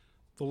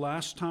The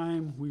last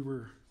time we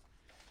were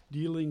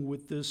dealing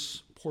with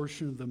this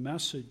portion of the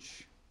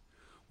message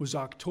was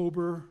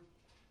October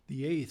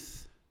the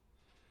 8th.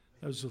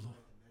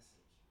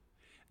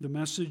 The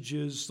message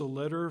is the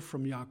letter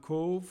from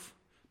Yaakov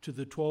to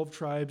the 12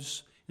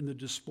 tribes in the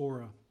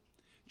diaspora,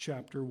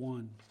 chapter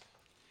 1.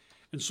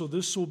 And so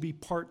this will be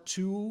part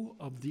 2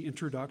 of the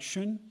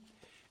introduction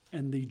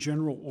and the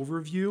general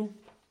overview.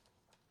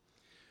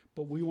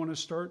 But we want to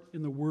start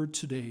in the Word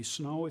today.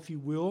 So now, if you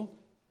will,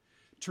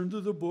 turn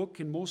to the book.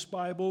 In most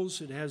Bibles,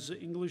 it has the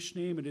English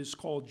name. It is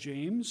called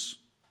James.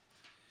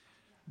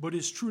 But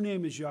his true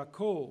name is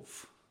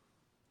Yaakov,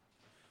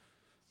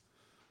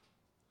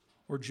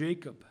 or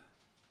Jacob.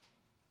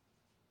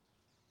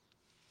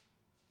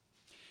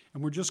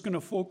 And we're just going to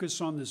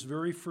focus on this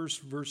very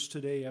first verse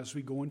today as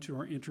we go into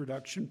our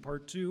introduction,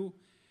 part 2,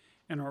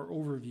 and our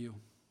overview.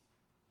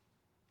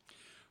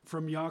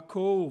 From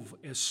Yaakov,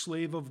 a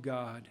slave of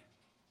God,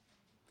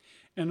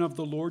 and of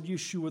the Lord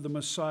Yeshua the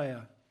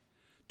Messiah,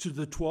 to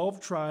the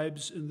 12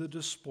 tribes in the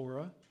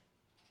diaspora,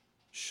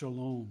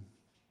 Shalom.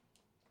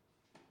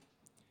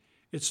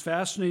 It's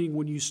fascinating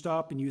when you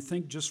stop and you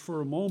think just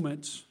for a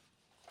moment.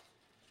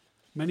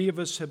 Many of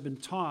us have been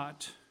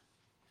taught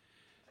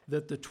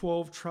that the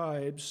 12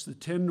 tribes, the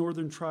 10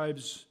 northern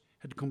tribes,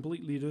 had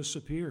completely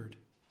disappeared.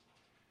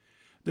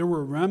 There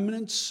were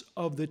remnants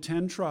of the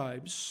 10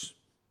 tribes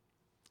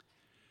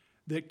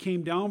that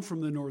came down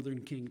from the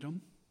northern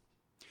kingdom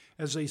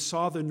as they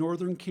saw the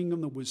northern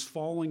kingdom that was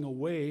falling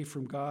away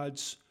from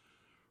God's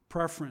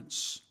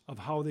preference of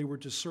how they were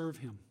to serve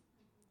him.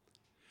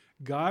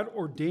 God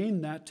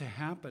ordained that to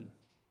happen,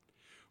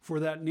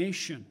 for that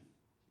nation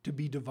to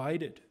be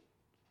divided,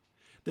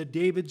 that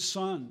David's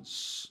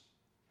sons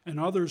and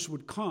others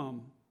would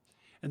come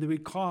and they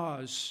would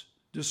cause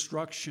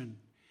destruction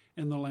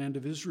in the land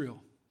of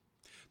Israel.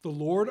 The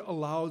Lord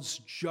allows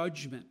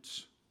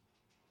judgment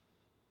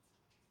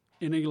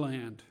in a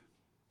land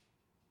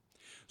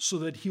so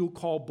that he'll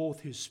call both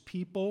his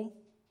people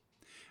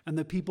and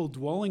the people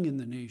dwelling in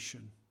the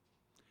nation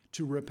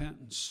to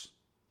repentance.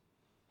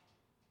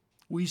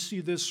 We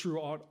see this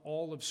throughout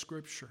all of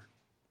Scripture.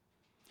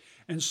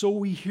 And so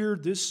we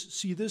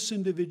see this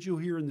individual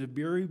here in the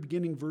very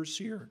beginning verse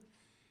here.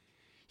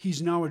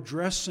 He's now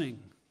addressing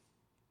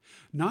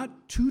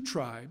not 2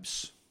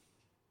 tribes,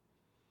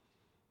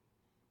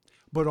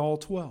 but all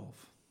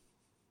 12.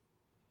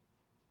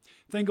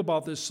 Think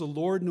about this. The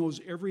Lord knows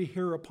every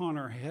hair upon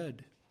our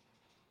head.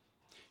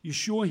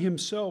 Yeshua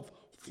himself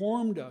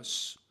formed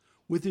us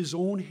with his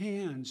own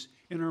hands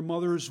in our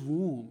mother's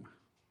womb.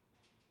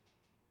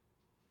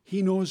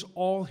 He knows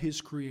all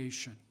his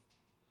creation,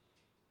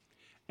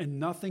 and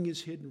nothing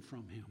is hidden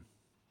from him.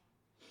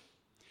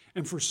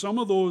 And for some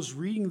of those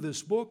reading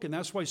this book, and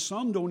that's why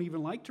some don't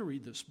even like to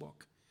read this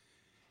book,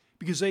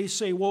 because they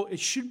say, well, it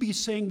should be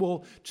saying,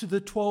 well, to the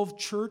 12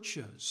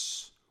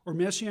 churches or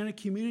messianic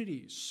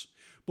communities,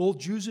 both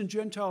Jews and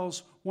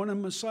Gentiles, one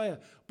in Messiah.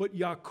 But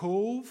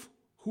Yaakov,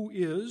 who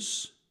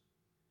is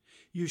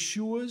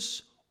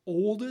Yeshua's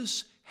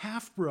oldest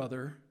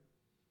half-brother,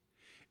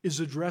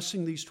 is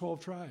addressing these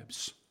 12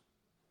 tribes.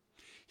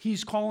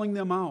 He's calling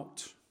them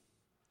out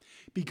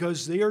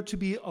because they are to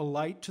be a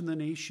light to the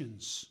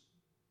nations.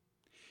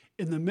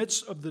 In the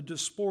midst of the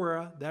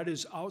diaspora, that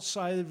is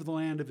outside of the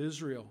land of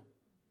Israel,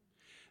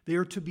 they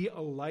are to be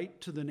a light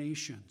to the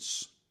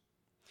nations,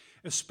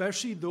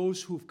 especially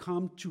those who have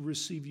come to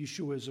receive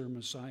Yeshua as their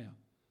Messiah.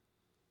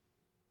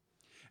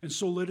 And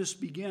so let us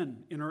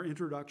begin in our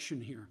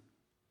introduction here,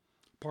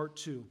 part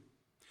 2.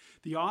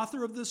 The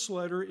author of this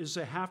letter is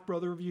a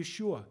half-brother of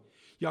Yeshua.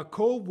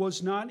 Yaakov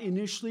was not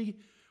initially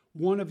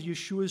one of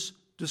Yeshua's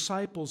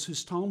disciples,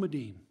 his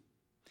Talmudim,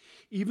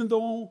 even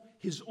though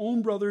his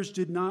own brothers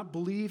did not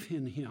believe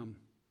in him.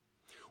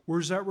 Where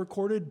is that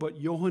recorded?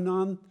 But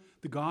Yohanan,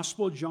 the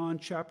Gospel of John,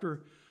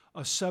 chapter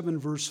 7,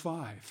 verse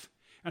 5.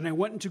 And I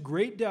went into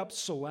great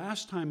depths the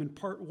last time in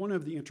part 1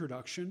 of the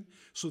introduction,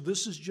 so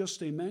this is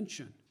just a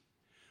mention.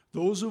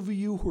 Those of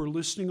you who are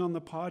listening on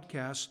the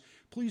podcast,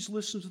 please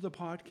listen to the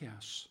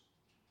podcast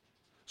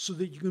so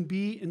that you can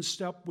be in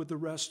step with the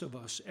rest of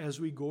us as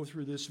we go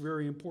through this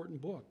very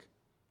important book.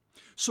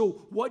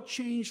 So what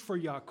changed for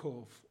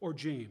Yaakov or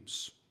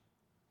James?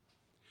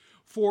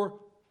 For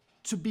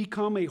to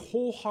become a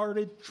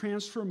wholehearted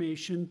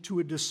transformation to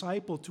a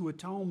disciple, to a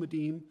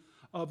Talmudim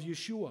of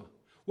Yeshua.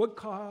 What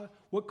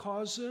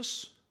caused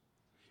this?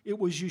 It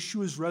was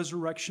Yeshua's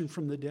resurrection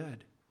from the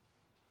dead.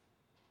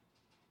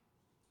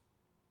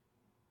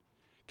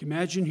 Can you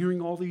imagine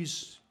hearing all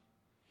these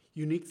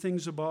unique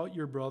things about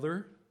your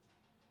brother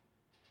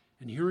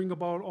and hearing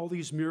about all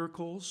these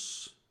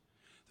miracles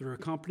that are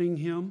accompanying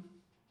him?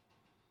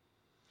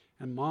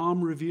 And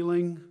Mom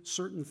revealing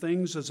certain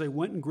things as I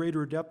went in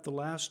greater depth the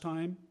last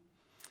time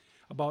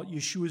about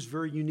Yeshua's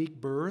very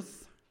unique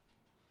birth.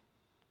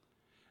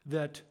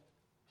 That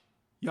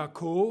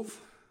Yaakov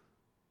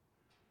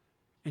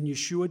and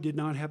Yeshua did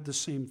not have the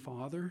same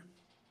father.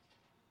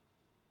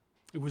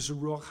 It was the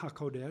Ruach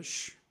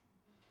HaKodesh,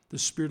 the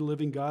Spirit of the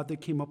living God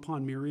that came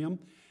upon Miriam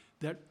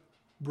that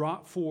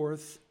brought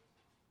forth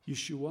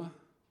Yeshua.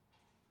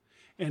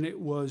 And it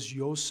was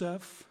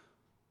Joseph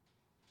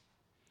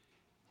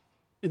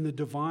in the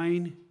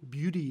divine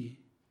beauty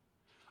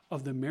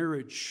of the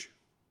marriage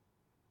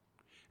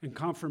and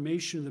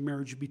confirmation of the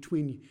marriage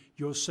between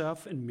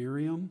Joseph and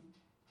Miriam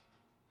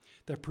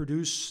that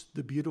produced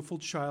the beautiful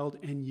child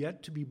and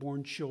yet to be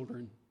born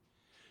children,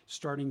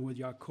 starting with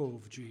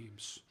Yaakov,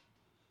 James.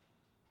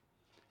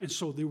 And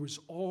so there was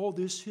all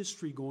this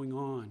history going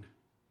on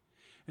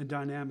and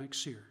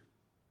dynamics here.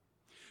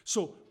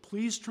 So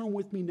please turn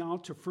with me now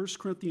to 1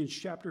 Corinthians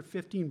chapter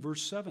 15,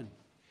 verse 7.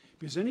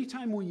 Because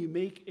anytime when you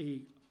make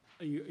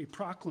a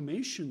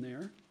proclamation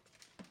there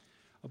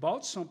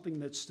about something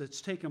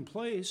that's taken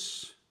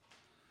place,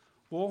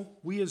 well,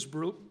 we as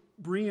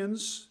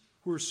Bereans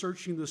who are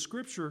searching the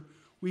Scripture,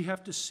 we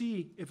have to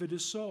see if it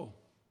is so.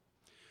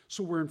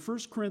 So we're in 1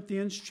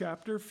 Corinthians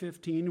chapter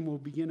 15, and we'll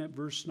begin at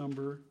verse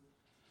number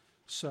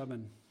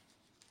 7.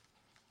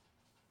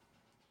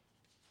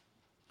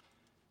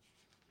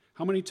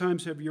 How many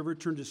times have you ever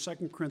turned to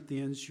 2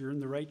 Corinthians? You're in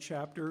the right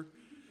chapter,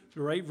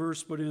 the right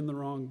verse, but in the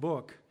wrong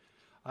book.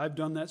 I've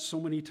done that so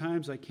many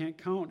times I can't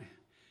count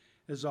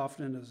as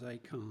often as I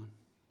can.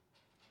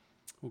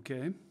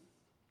 Okay?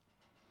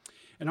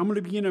 And I'm going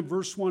to begin at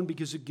verse 1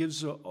 because it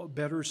gives a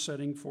better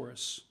setting for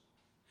us.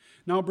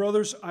 Now,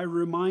 brothers, I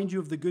remind you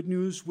of the good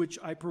news which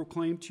I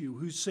proclaim to you.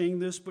 Who's saying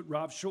this but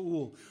Rav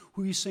Shaul?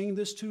 Who he's saying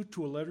this to?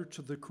 To a letter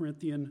to the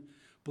Corinthian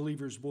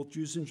believers, both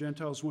Jews and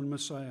Gentiles, one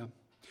Messiah.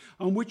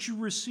 On which you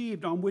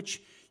received, on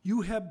which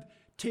you have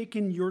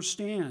taken your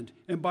stand,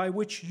 and by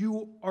which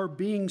you are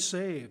being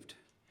saved.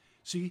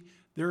 See,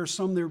 there are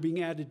some that are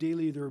being added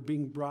daily that are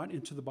being brought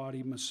into the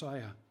body of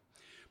Messiah.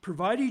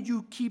 Provided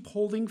you keep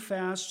holding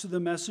fast to the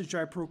message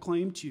I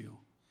proclaimed to you.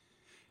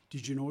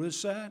 Did you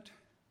notice that?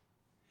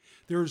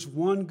 There's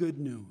one good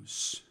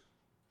news.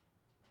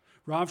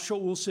 Rav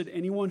Shaul said,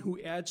 anyone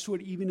who adds to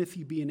it, even if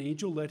he be an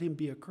angel, let him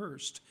be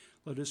accursed.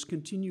 Let us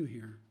continue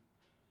here.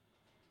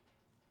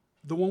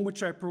 The one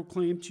which I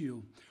proclaim to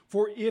you.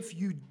 For if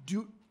you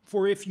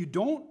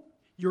don't,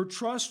 your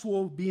trust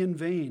will be in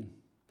vain.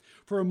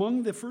 For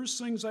among the first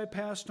things I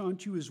passed on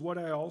to you is what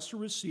I also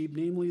received,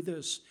 namely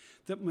this,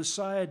 that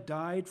Messiah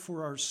died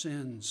for our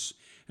sins,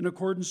 in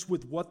accordance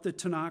with what the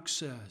Tanakh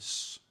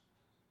says.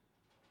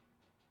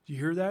 Do you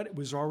hear that? It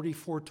was already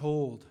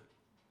foretold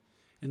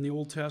in the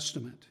Old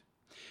Testament.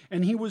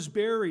 And he was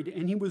buried,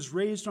 and he was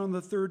raised on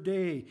the third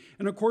day,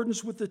 in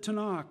accordance with the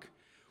Tanakh,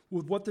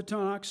 with what the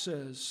Tanakh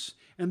says,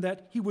 and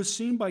that he was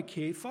seen by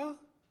Kepha,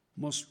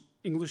 most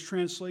English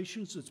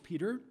translations, it's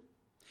Peter,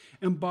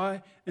 and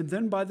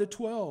then by the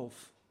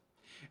 12.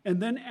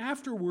 And then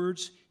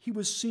afterwards, he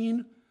was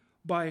seen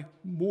by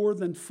more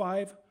than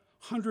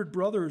 500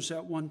 brothers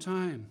at one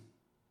time,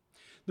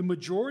 the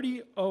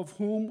majority of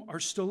whom are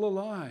still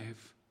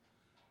alive,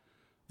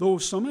 though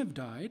some have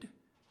died.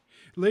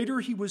 Later,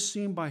 he was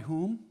seen by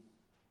whom?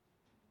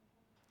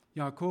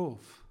 Yaakov.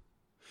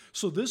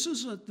 So this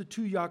isn't the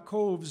two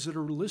Yaakovs that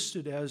are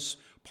listed as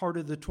part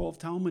of the 12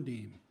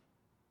 Talmudim.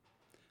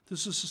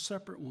 This is a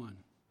separate one.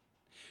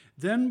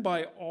 Then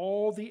by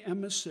all the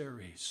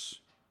emissaries.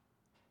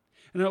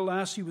 And at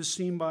last he was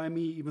seen by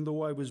me, even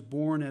though I was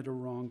born at a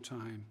wrong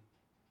time.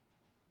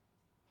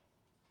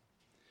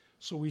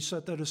 So we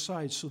set that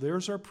aside. So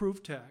there's our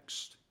proof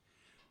text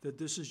that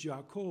this is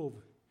Yaakov,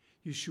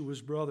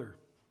 Yeshua's brother.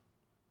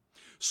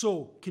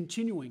 So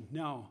continuing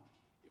now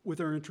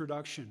with our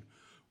introduction.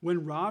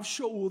 When Rav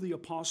Shaul, the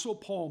Apostle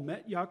Paul,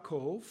 met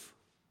Yaakov,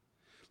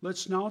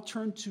 let's now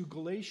turn to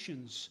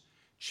Galatians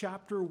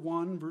chapter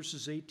 1,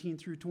 verses 18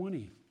 through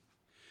 20.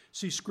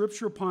 See,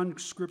 Scripture upon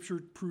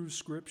Scripture proves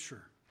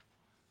Scripture.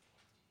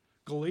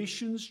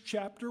 Galatians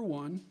chapter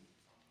 1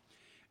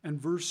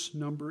 and verse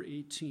number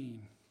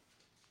 18.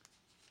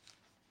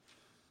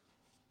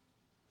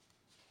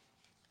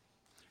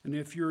 And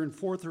if you're in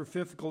 4th or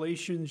 5th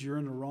Galatians, you're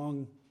in the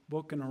wrong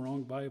book and the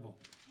wrong Bible.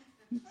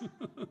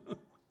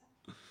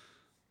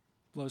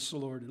 Bless the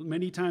Lord.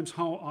 Many times,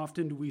 how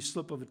often do we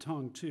slip of a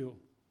tongue, too?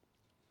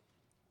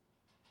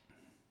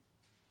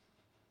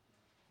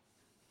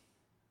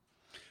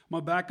 I'm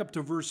going to back up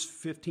to verse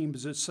 15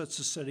 because it sets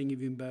the setting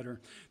even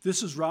better.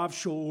 This is Rav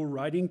Shaul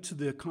writing to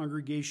the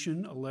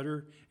congregation a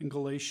letter in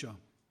Galatia.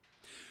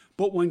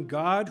 But when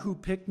God, who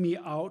picked me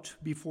out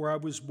before I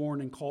was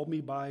born and called me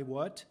by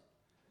what?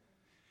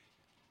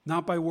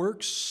 Not by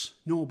works,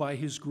 no, by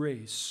his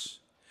grace,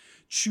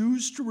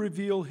 chose to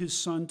reveal his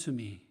Son to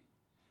me.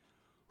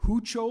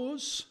 Who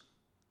chose?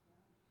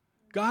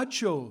 God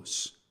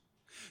chose.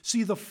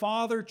 See, the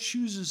Father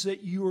chooses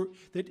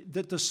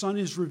that the Son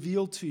is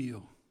revealed to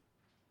you.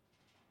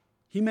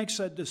 He makes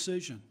that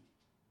decision.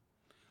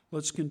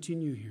 Let's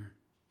continue here.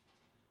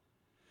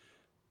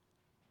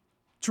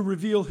 To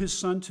reveal his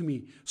Son to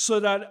me, so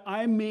that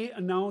I may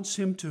announce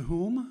him to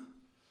whom?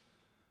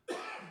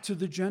 To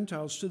the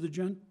Gentiles, to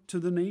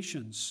the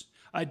nations.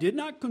 I did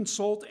not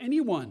consult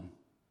anyone.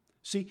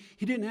 See,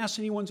 he didn't ask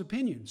anyone's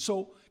opinion.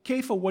 So,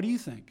 Kepha, what do you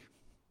think?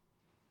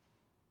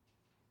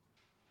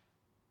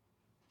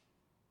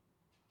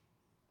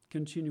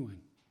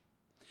 Continuing.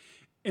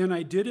 And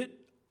I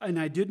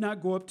did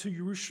not go up to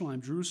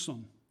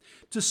Jerusalem,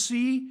 to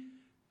see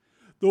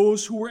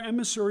those who were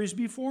emissaries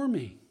before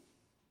me.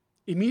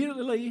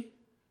 Immediately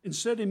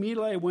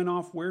I went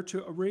off where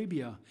to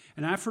Arabia,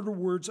 and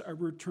afterwards I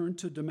returned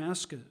to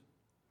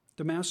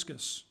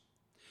Damascus.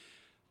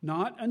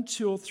 Not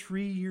until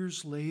 3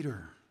 years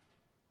later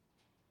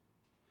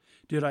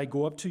did I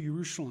go up to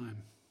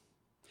Jerusalem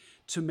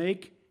to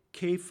make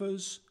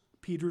Peter's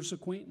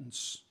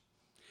acquaintance.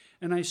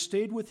 And I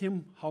stayed with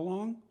him, how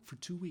long? For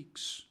 2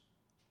 weeks.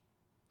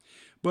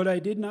 But I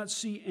did not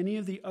see any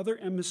of the other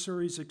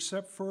emissaries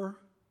except for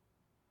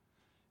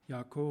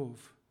Yaakov,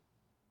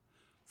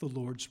 the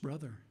Lord's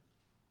brother.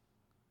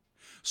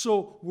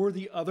 So were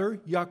the other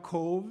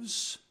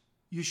Yaakov's,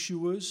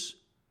 Yeshua's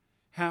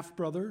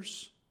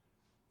half-brothers?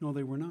 No,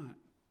 they were not.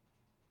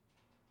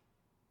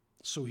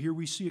 So here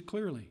we see it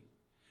clearly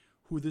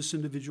who this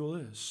individual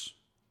is.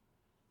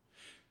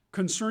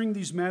 Concerning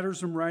these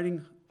matters I'm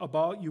writing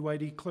about you, I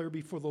declare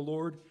before the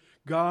Lord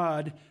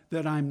God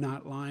that I'm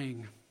not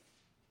lying.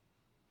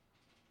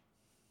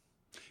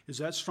 Is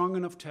that strong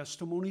enough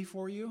testimony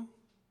for you?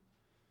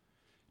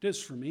 It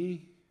is for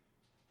me.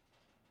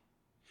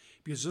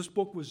 Because this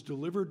book was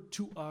delivered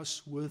to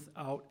us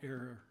without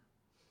error.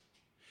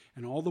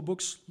 And all the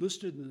books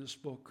listed in this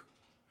book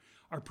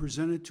are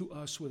presented to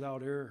us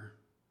without error.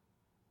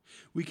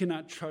 We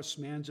cannot trust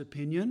man's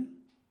opinion,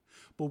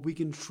 but we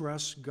can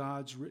trust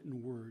God's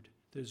written word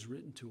that is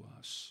written to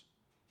us.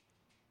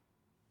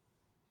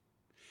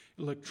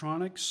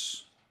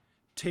 Electronics,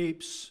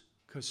 tapes,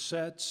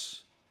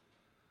 cassettes,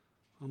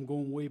 I'm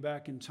going way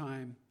back in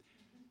time.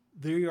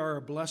 They are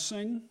a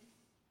blessing,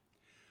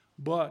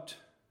 but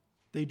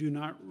they do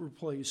not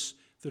replace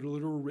the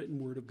literal written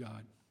word of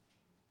God.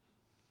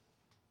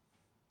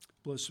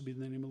 Blessed be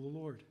the name of the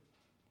Lord.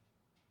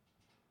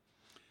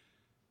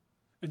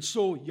 And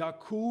so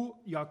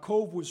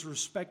Yaakov was a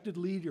respected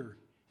leader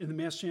in the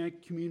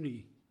Messianic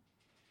community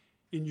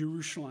in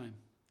Jerusalem.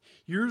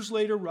 Years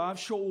later, Rav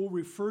Shaul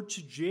referred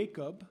to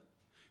Jacob,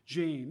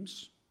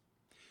 James,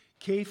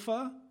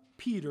 Kepha,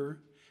 Peter,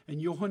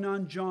 and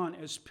Yohanan, John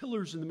as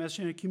pillars in the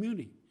Messianic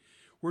community.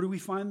 Where do we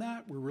find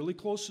that? We're really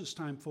close this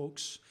time,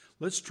 folks.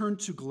 Let's turn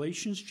to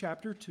Galatians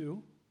chapter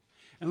 2,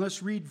 and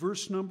let's read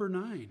verse number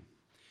 9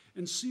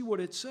 and see what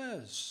it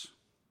says.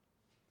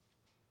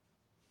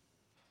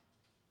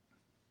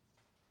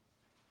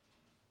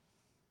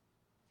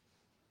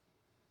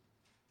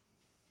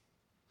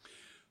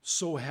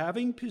 So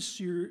having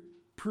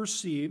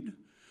perceived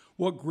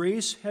what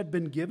grace had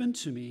been given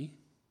to me,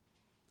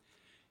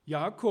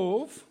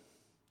 Yaakov,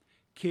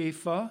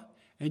 Kepha,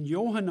 and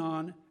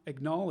Yohanan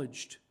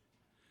acknowledged,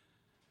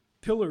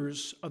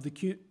 pillars of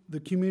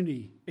the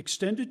community,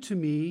 extended to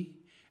me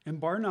and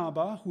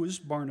Barnabas, who is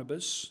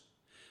Barnabas,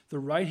 the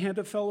right hand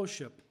of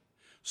fellowship,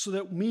 so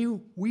that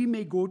we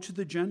may go to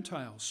the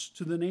Gentiles,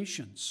 to the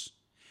nations,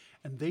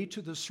 and they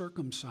to the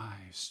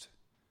circumcised.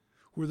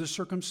 Who are the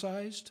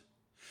circumcised?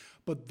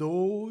 But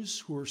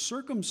those who are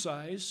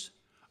circumcised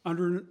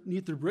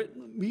underneath the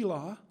Brit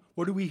Milah,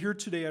 what do we hear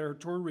today at our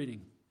Torah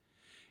reading?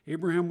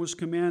 Abraham was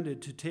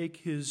commanded to take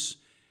his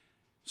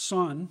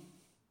son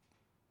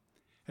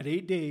at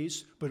 8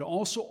 days, but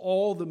also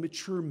all the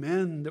mature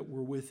men that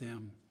were with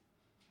him.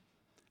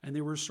 And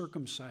they were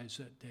circumcised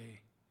that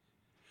day.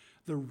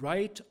 The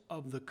right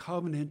of the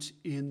covenant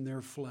in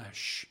their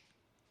flesh.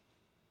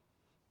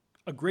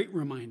 A great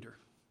reminder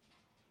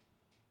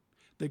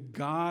that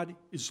God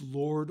is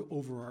Lord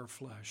over our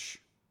flesh.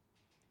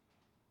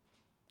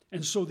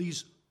 And so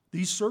these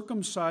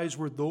circumcised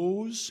were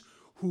those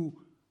who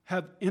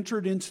have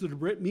entered into the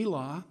Brit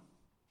Milah,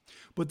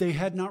 but they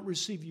had not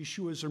received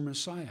Yeshua as their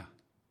Messiah.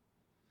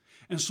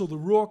 And so the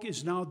Ruach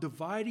is now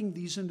dividing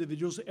these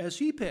individuals as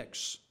he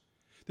picks.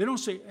 They don't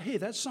say, hey,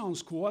 that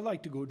sounds cool, I'd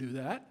like to go do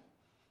that.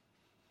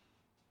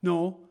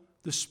 No,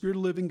 the Spirit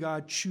of the living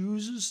God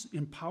chooses,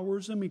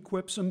 empowers them,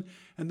 equips them,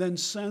 and then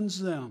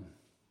sends them.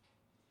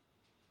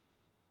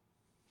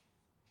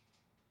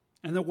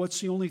 And then what's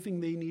the only thing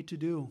they need to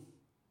do?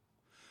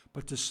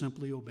 But to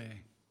simply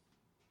obey.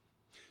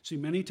 See,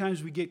 many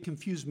times we get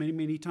confused,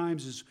 many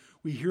times, as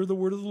we hear the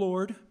word of the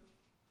Lord.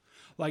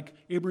 Like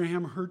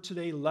Abraham heard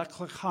today, lech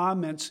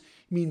lecha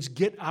means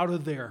get out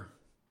of there.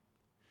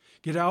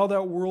 Get out of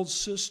that world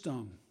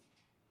system.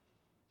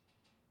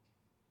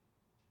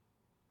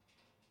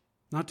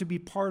 Not to be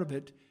part of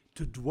it,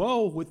 to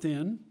dwell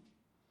within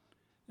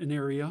an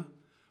area,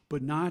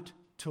 but not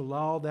to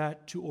allow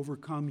that to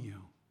overcome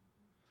you.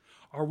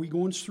 Are we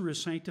going through a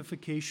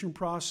sanctification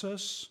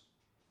process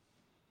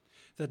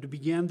that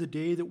began the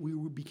day that we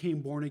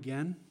became born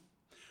again,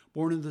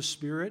 born in the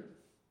Spirit?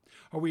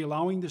 Are we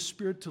allowing the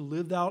Spirit to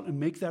live out and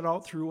make that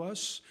out through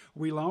us? Are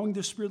we allowing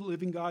the Spirit of the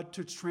living God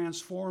to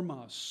transform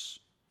us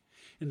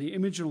in the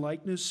image and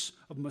likeness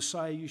of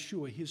Messiah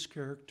Yeshua, his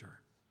character?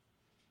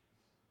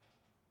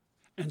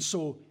 And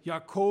so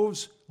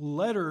Yaakov's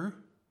letter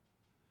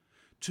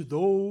to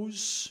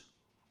those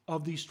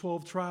of these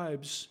 12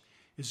 tribes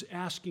is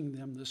asking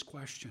them this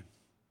question.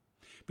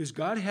 Because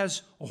God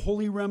has a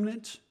holy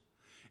remnant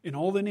in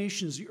all the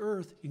nations of the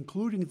earth,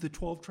 including the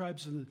 12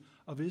 tribes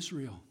of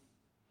Israel.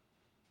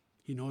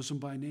 He knows them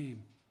by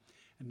name,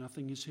 and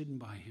nothing is hidden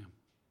by him,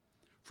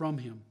 from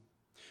him.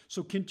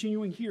 So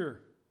continuing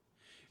here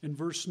in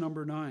verse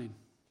number 9,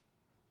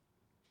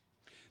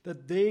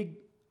 that they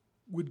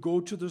would go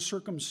to the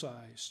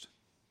circumcised.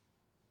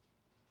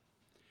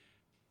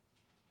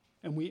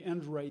 And we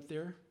end right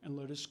there, and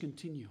let us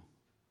continue.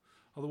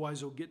 Otherwise,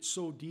 it'll get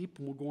so deep,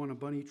 and we'll go on a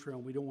bunny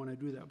trail. We don't want to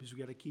do that because we've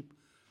got to keep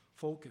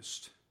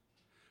focused.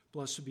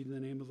 Blessed be the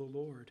name of the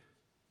Lord.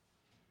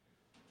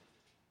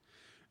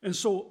 And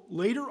so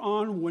later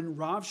on, when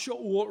Rav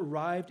Shaul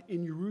arrived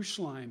in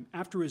Jerusalem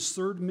after his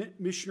third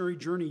missionary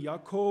journey,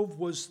 Yaakov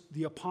was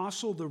the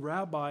apostle, the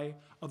rabbi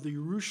of the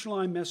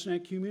Jerusalem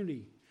Messianic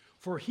community,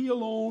 for he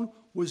alone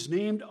was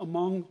named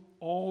among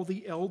all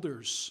the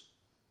elders.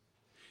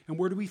 And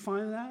where do we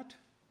find that?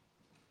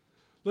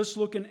 Let's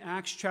look in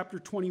Acts chapter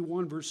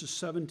 21, verses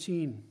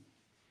 17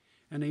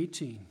 and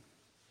 18.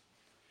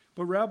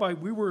 But Rabbi,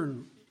 we were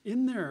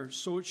in there,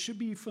 so it should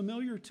be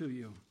familiar to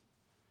you.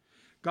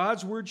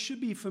 God's word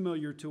should be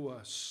familiar to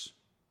us.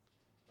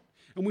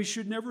 And we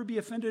should never be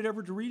offended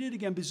ever to read it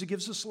again because it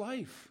gives us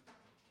life.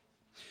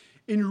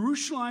 In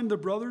Jerusalem, the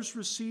brothers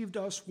received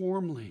us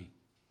warmly.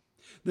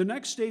 The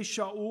next day,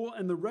 Shaul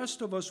and the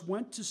rest of us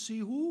went to see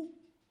who?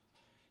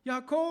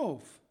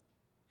 Yaakov,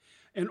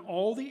 and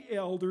all the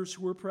elders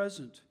who were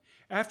present.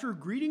 After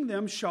greeting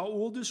them,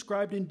 Shaul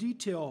described in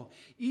detail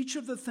each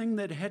of the things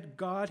that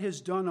God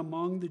has done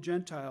among the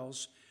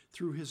Gentiles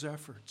through his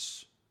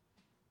efforts.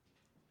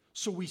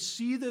 So we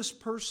see this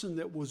person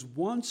that was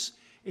once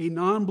a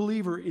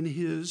non-believer in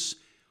his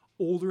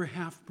older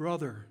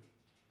half-brother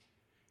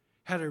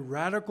had a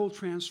radical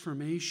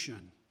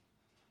transformation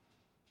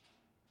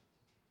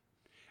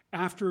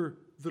after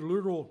the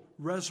literal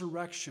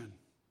resurrection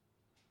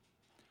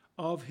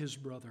of his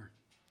brother,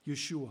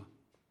 Yeshua.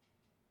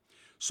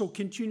 So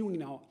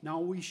continuing now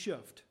we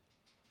shift.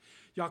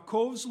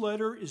 Yaakov's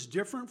letter is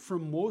different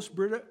from most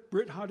Brit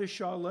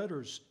Hadashah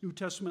letters, New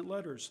Testament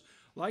letters.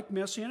 Like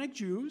Messianic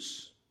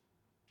Jews,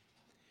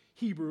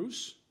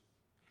 Hebrews,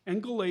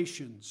 and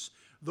Galatians,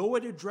 though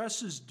it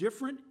addresses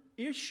different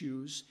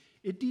issues,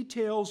 it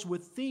details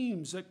with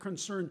themes that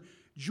concern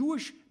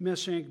Jewish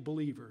Messianic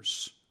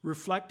believers,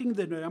 reflecting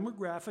the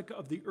demographic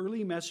of the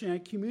early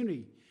Messianic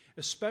community,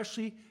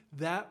 especially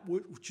that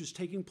which is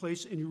taking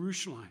place in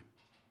Jerusalem.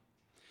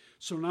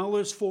 So now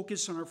let's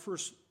focus on our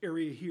first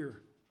area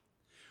here.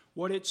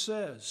 What it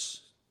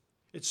says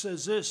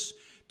this,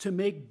 to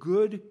make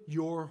good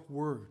your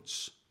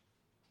words.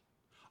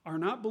 Are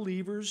not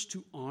believers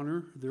to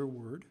honor their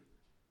word?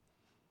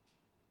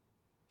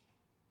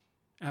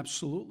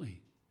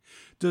 Absolutely.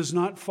 Does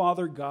not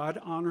Father God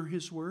honor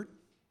his word?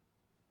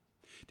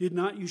 Did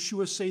not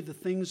Yeshua say, the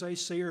things I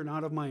say are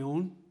not of my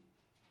own,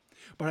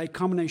 but I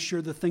come and I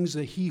share the things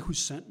that he who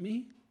sent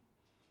me?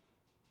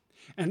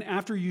 And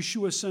after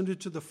Yeshua ascended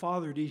to the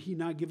Father, did he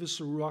not give us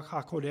the Ruach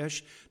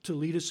HaKodesh to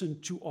lead us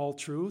into all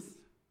truth?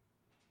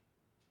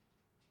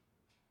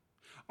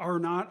 Are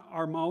not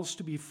our mouths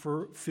to be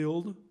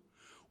filled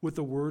with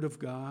the word of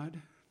God,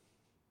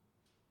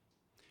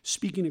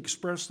 speaking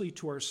expressly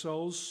to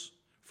ourselves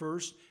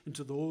first and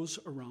to those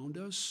around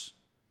us?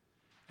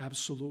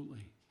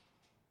 Absolutely.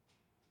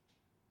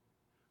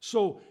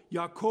 So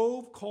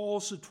Yaakov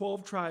calls the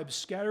 12 tribes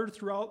scattered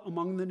throughout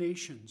among the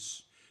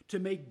nations to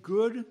make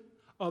good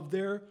of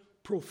their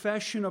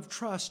profession of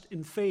trust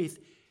and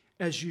faith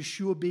as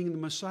Yeshua being the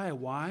Messiah.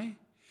 Why?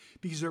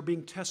 Because they're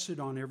being tested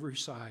on every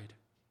side.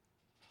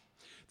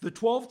 The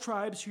 12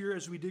 tribes here,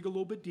 as we dig a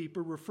little bit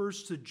deeper,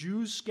 refers to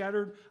Jews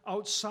scattered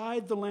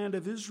outside the land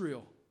of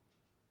Israel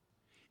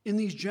in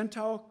these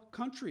Gentile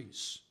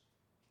countries.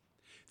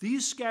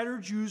 These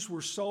scattered Jews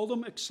were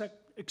seldom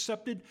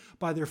accepted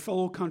by their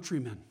fellow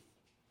countrymen.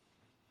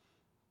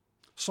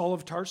 Saul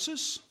of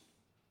Tarsus,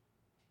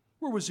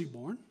 where was he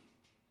born?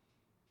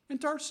 In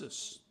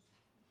Tarsus.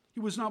 He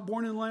was not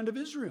born in the land of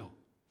Israel.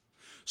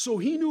 So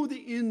he knew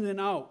the in and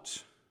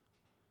out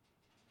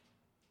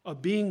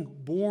of being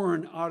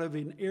born out of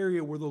an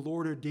area where the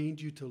Lord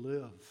ordained you to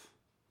live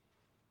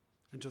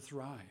and to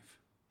thrive.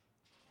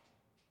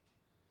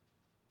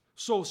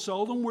 So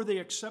seldom were they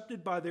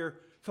accepted by their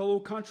fellow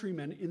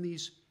countrymen in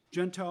these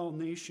Gentile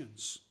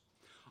nations,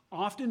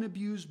 often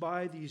abused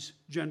by these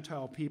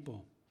Gentile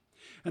people.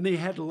 And they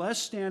had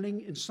less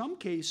standing in some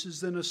cases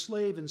than a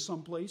slave in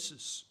some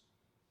places.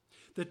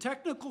 The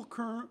technical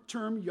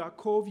term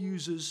Yaakov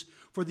uses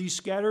for these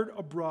scattered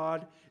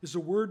abroad is a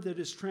word that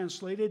is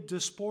translated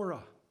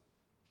diaspora,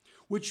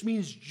 which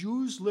means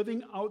Jews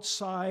living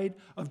outside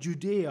of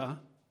Judea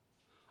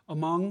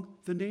among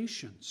the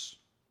nations.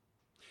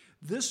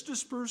 This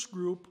dispersed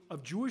group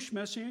of Jewish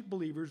Messianic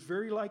believers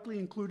very likely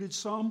included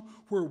some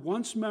who were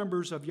once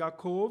members of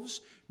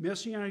Yaakov's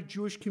Messianic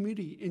Jewish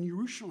community in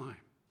Jerusalem.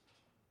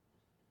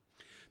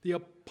 The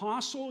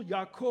apostle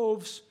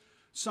Yaakov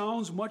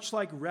sounds much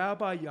like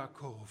Rabbi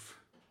Yaakov,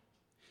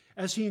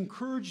 as he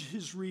encouraged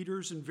his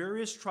readers in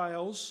various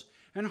trials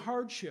and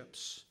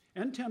hardships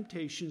and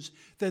temptations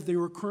that they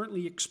were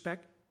currently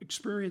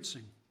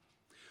experiencing.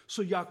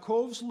 So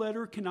Yaakov's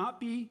letter cannot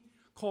be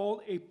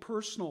called a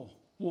personal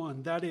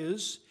one. That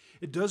is,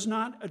 It does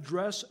not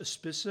address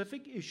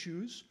specific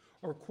issues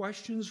or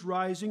questions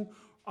rising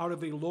out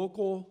of a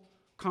local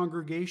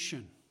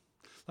congregation,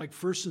 like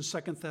 1st and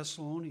 2nd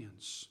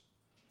Thessalonians.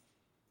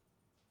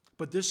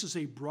 But this is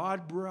a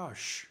broad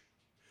brush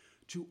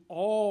to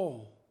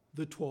all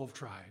the 12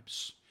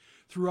 tribes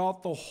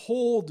throughout the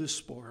whole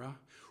diaspora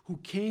who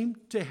came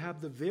to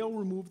have the veil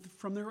removed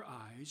from their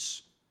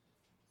eyes,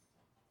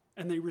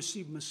 and they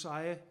received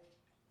Messiah,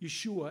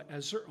 Yeshua,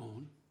 as their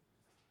own,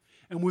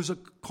 and was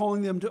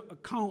calling them to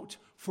account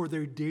for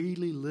their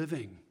daily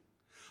living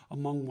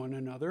among one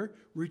another,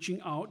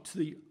 reaching out to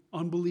the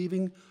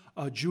unbelieving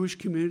Jewish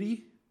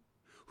community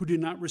who did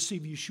not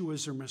receive Yeshua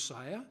as their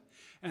Messiah,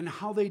 and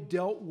how they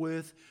dealt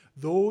with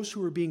those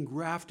who were being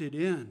grafted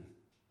in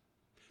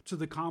to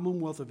the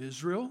Commonwealth of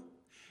Israel,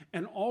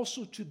 and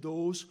also to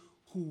those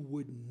who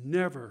would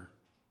never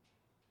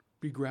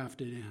be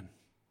grafted in.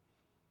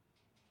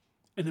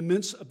 In the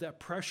midst of that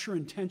pressure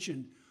and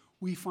tension,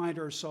 we find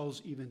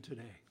ourselves even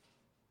today.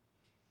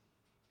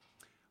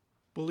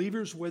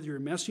 Believers, whether you're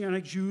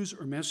Messianic Jews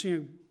or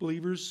Messianic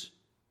believers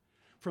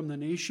from the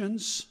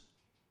nations,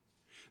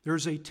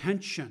 there's a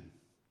tension.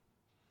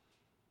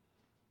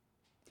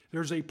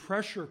 There's a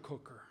pressure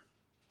cooker.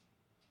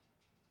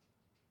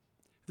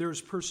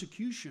 There's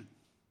persecution.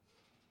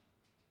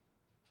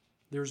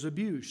 There's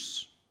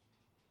abuse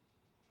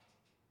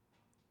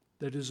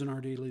that is in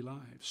our daily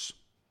lives.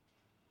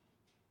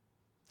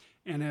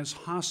 And as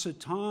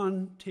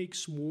Hasatan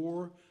takes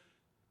more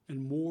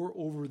and more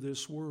over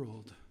this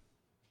world,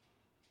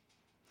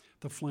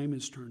 the flame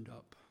is turned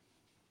up.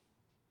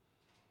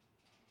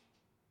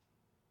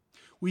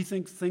 We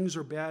think things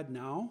are bad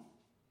now.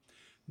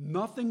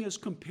 Nothing is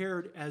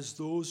compared as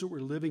those that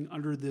were living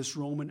under this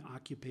Roman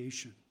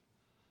occupation.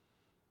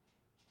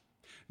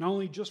 Not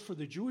only just for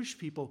the Jewish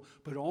people,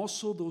 but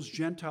also those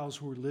Gentiles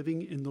who were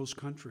living in those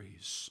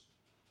countries,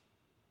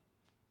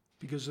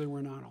 because they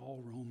were not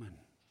all Roman.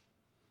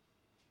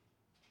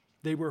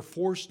 They were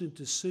forced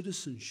into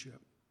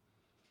citizenship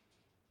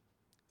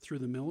through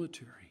the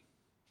military.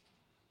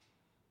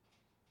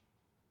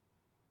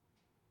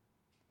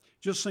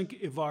 Just think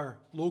if our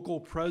local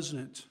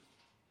president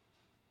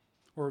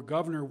or a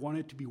governor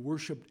wanted to be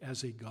worshiped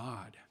as a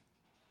god.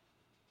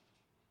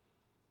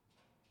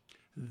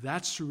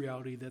 That's the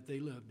reality that they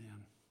lived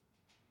in.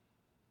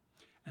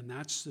 And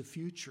that's the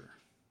future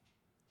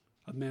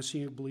of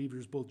Messianic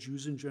believers, both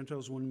Jews and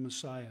Gentiles, one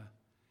Messiah,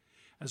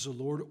 as the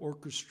Lord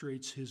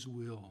orchestrates his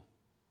will,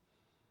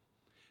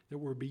 that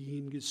we're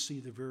beginning to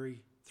see the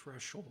very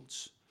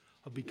thresholds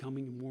of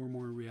becoming more and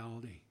more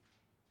reality.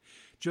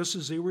 Just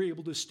as they were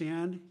able to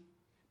stand,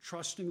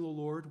 trusting the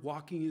Lord,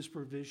 walking his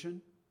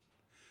provision,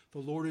 the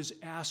Lord is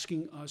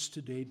asking us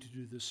today to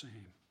do the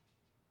same.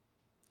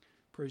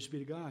 Praise be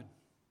to God.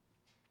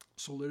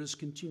 So let us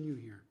continue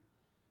here.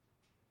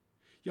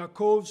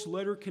 Yaakov's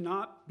letter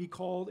cannot be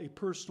called a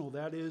personal.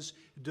 That is,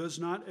 it does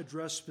not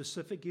address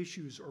specific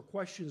issues or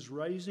questions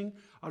rising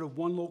out of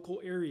one local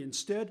area.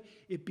 Instead,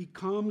 it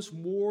becomes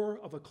more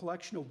of a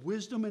collection of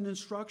wisdom and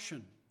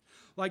instruction,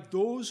 like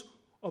those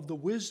of the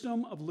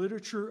wisdom of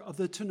literature of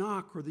the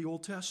Tanakh or the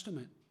Old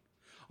Testament,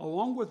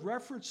 along with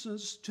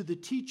references to the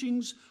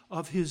teachings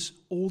of his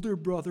older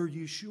brother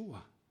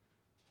Yeshua.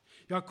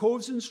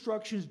 Yaakov's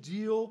instructions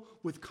deal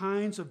with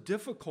kinds of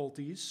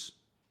difficulties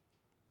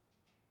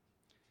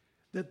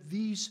that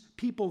these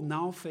people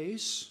now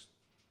face,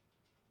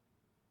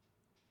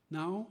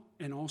 now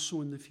and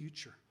also in the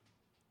future.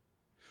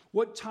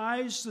 What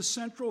ties the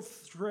central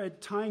thread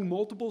tying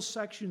multiple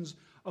sections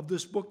of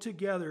this book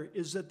together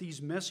is that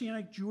these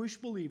Messianic Jewish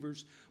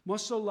believers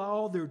must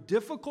allow their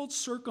difficult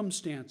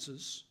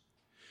circumstances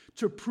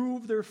to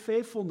prove their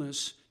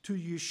faithfulness to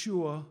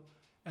Yeshua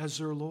as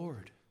their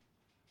Lord.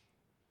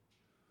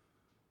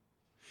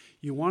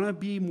 You want to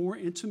be more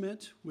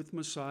intimate with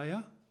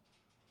Messiah?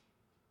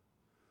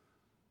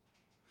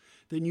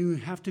 Then you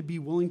have to be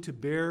willing to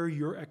bear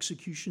your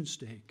execution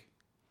stake.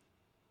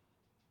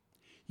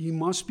 You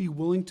must be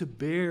willing to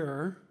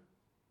bear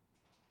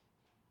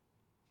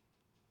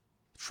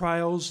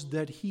trials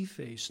that he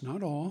faced,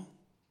 not all,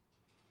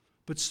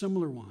 but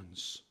similar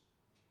ones.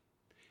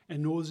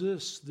 And know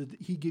this, that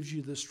he gives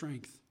you the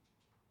strength,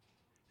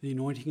 the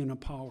anointing and the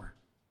power,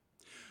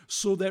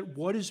 so that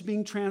what is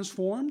being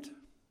transformed?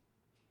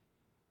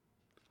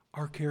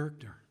 Our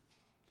character.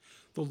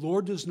 The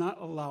Lord does not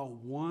allow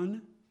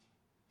one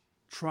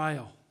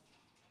trial,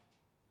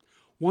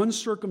 one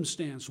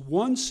circumstance,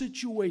 one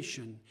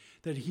situation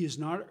that he has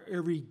not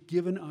ever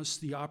given us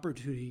the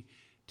opportunity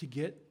to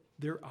get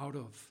there out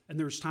of. And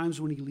there's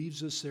times when he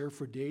leaves us there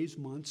for days,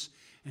 months,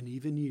 and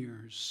even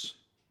years.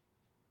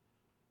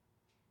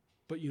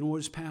 But you know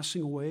what is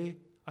passing away?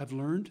 I've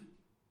learned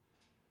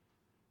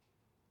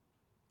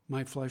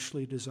my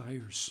fleshly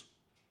desires,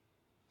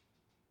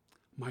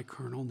 my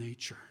carnal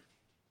nature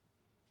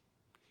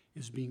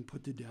is being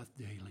put to death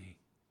daily,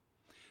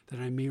 that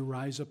I may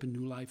rise up in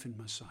new life in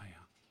Messiah.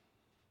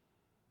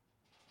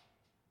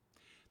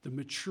 The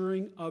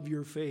maturing of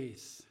your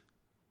faith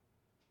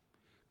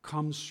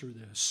comes through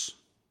this.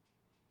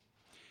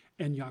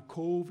 And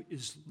Yaakov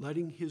is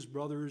letting his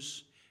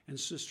brothers and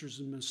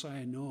sisters in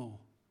Messiah know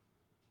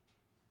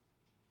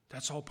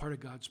that's all part of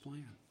God's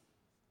plan,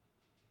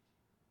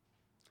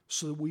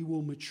 so that we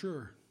will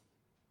mature.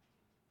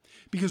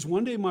 Because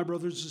one day, my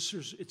brothers and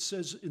sisters, it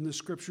says in the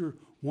scripture,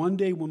 one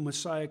day when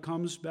Messiah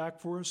comes back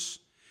for us,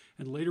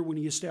 and later when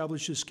he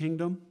establishes his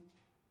kingdom,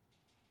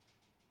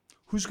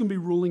 who's going to be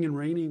ruling and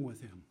reigning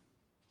with him?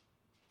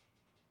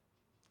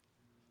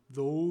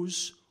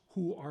 Those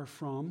who are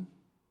from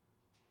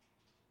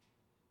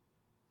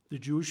the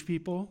Jewish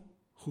people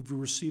who've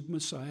received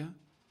Messiah,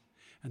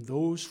 and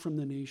those from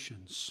the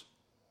nations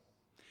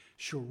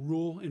shall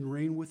rule and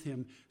reign with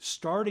him,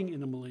 starting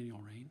in a millennial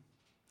reign,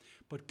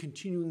 but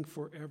continuing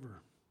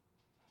forever.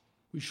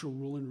 We shall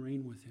rule and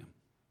reign with him.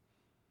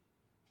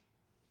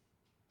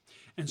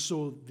 And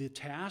so the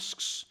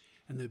tasks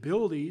and the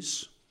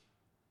abilities,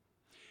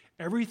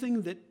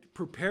 everything that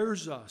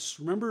prepares us.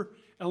 Remember,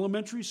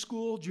 elementary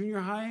school,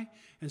 junior high,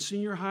 and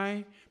senior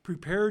high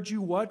prepared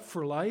you what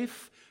for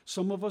life?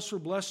 Some of us are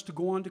blessed to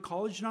go on to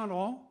college, not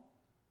all,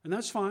 and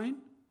that's fine.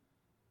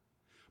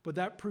 But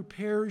that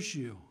prepares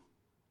you.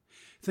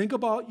 Think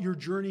about your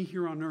journey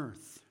here on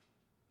earth.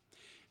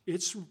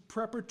 It's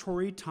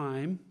preparatory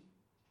time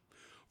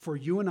for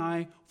you and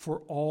I for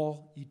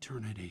all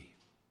eternity,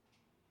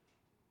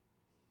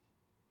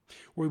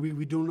 where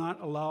we do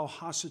not allow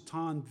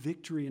Hasatan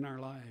victory in our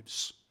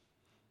lives,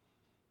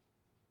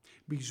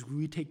 because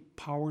we take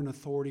power and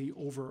authority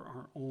over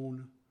our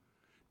own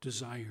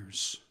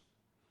desires.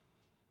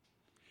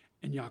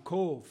 And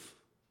Yaakov,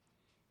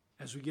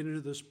 as we get into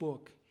this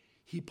book,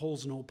 he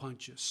pulls no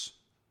punches.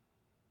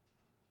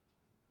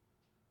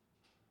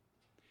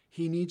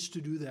 He needs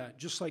to do that,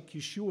 just like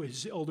Yeshua,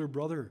 his elder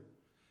brother,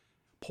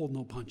 pulled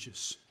no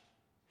punches.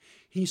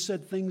 He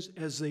said things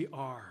as they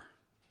are.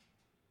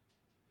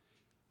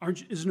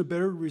 Isn't it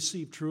better to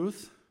receive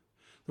truth,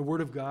 the Word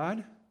of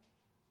God,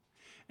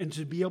 and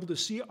to be able to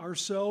see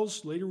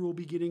ourselves, later we'll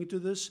be getting into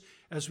this,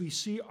 as we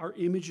see our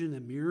image in the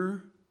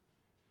mirror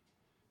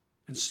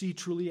and see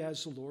truly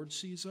as the Lord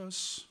sees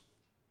us?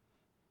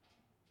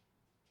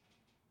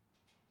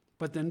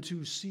 But then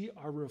to see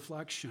our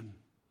reflection,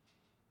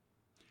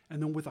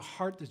 and then with a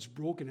heart that's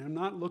broken. And I'm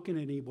not looking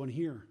at anyone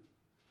here,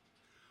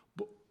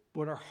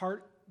 but our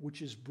heart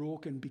which is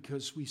broken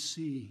because we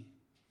see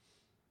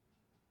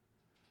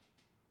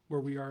where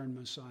we are in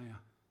Messiah.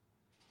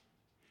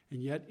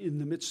 And yet in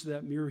the midst of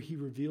that mirror, he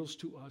reveals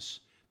to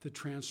us the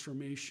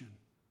transformation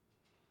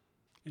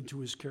into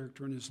his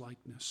character and his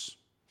likeness.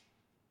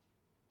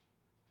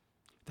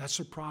 That's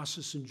a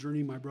process and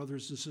journey, my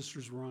brothers and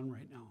sisters, we're on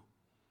right now.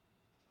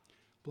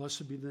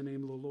 Blessed be the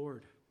name of the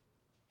Lord.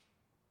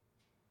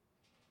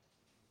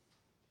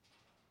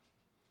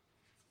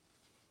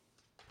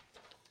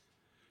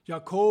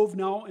 Yaakov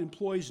now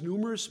employs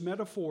numerous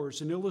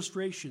metaphors and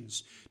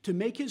illustrations to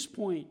make his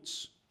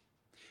points.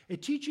 A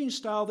teaching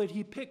style that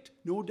he picked,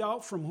 no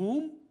doubt from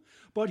whom?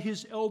 But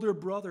his elder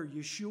brother,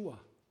 Yeshua,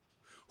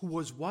 who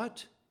was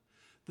what?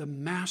 The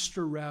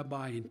master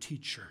rabbi and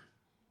teacher.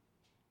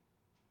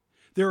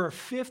 There are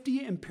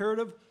 50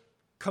 imperative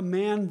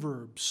command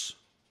verbs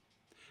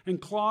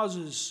and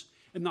clauses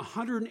in the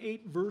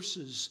 108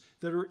 verses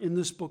that are in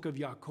this book of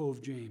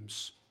Yaakov,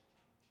 James.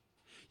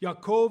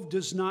 Yaakov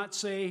does not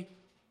say,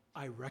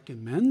 I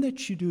recommend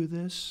that you do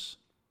this,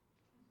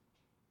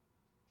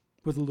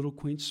 with a little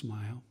quaint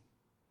smile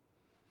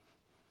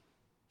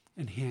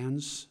and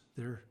hands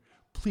that are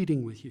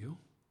pleading with you.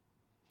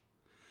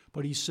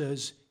 But he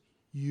says,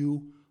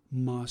 you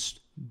must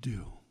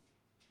do.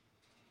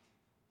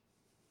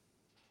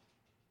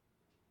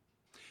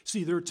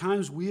 See, there are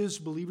times we as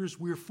believers,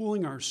 we're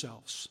fooling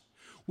ourselves.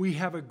 We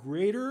have a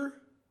greater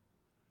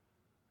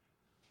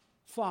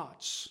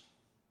thoughts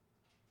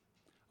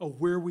of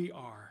where we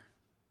are.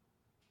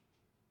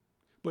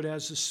 But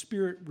as the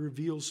Spirit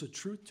reveals the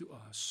truth to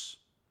us,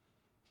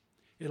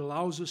 it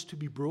allows us to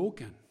be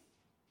broken.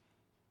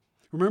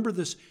 Remember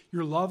this,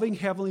 your loving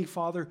Heavenly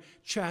Father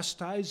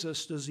chastises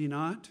us, does he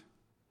not?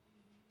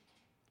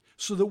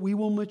 So that we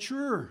will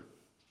mature.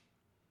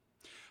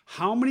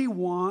 How many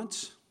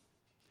want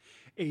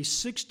a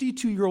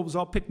 62-year-old,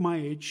 I'll pick my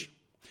age,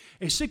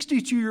 a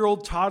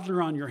 62-year-old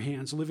toddler on your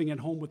hands living at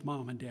home with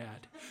mom and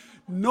dad?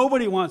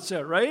 Nobody wants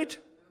that, right?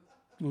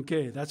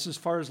 Okay, that's as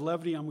far as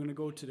levity I'm going to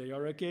go today, all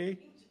right, okay?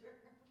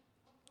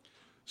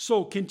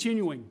 So,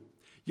 continuing,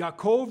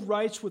 Yaakov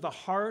writes with the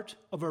heart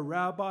of a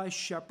rabbi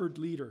shepherd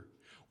leader,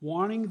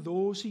 wanting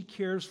those he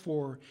cares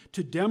for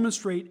to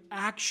demonstrate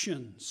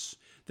actions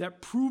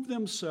that prove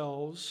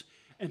themselves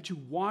and to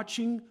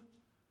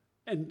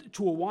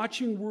a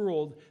watching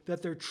world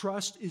that their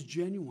trust is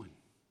genuine.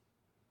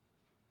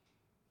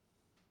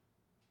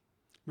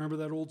 Remember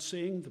that old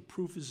saying, the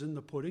proof is in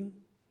the pudding?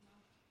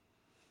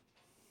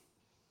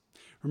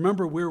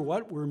 Remember, we're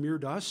what? We're mere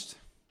dust.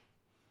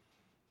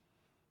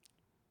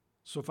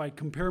 So if I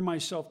compare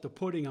myself to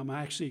pudding, I'm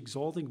actually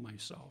exalting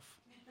myself.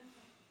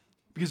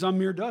 Because I'm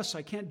mere dust.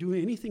 I can't do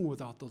anything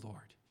without the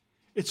Lord.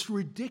 It's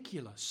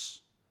ridiculous.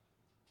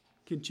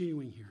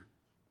 Continuing here.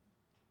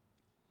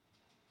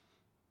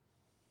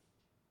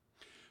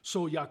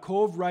 So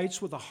Yaakov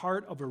writes with the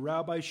heart of a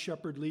rabbi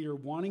shepherd leader,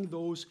 wanting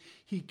those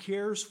he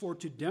cares for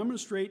to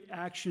demonstrate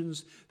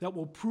actions that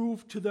will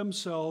prove to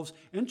themselves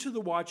and to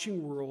the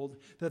watching world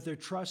that their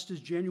trust is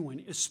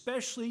genuine,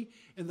 especially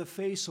in the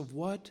face of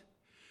what?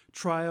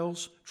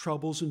 Trials,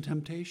 troubles, and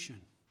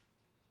temptation.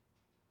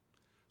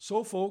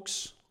 So,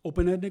 folks,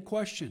 open-ended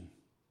question.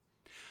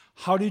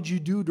 How did you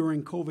do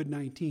during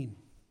COVID-19?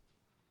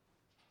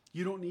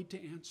 You don't need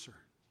to answer.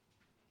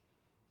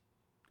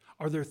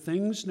 Are there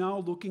things now,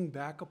 looking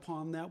back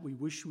upon that, we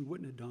wish we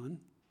wouldn't have done?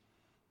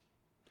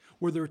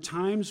 Were there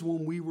times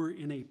when we were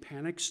in a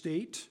panic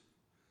state,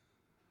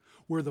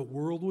 where the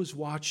world was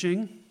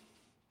watching,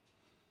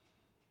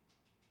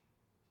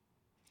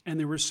 and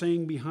they were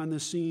saying behind the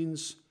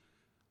scenes,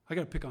 I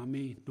got to pick on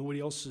me,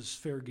 nobody else is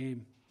fair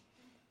game.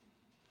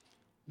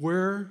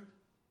 Where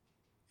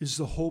is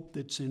the hope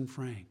that's in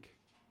Frank?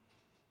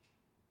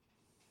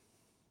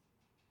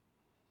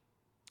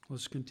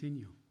 Let's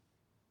continue.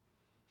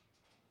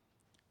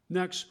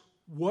 Next,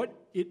 what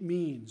it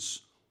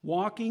means.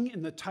 Walking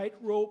in the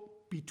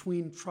tightrope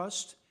between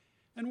trust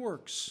and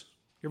works.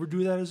 You ever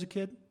do that as a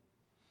kid?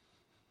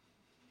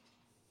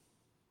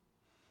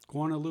 Go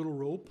on a little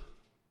rope?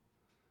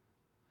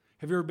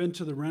 Have you ever been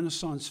to the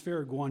Renaissance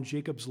Fair, go on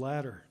Jacob's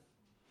Ladder?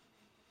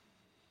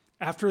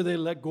 After they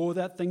let go of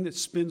that thing that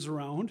spins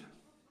around,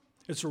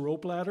 it's a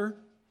rope ladder.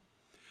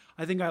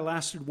 I think I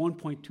lasted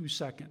 1.2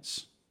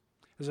 seconds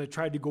as I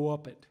tried to go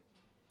up it.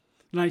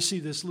 And I see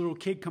this little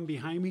kid come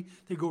behind me.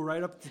 They go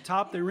right up to the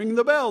top. They ring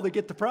the bell. They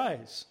get the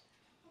prize.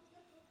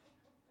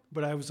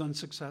 But I was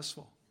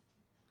unsuccessful.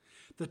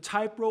 The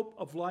tightrope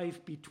of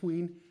life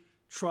between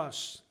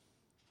trust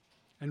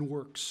and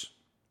works.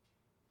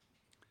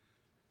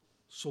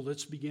 So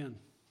let's begin.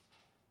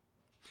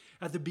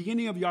 At the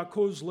beginning of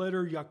Yaakov's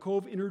letter,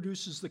 Yaakov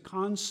introduces the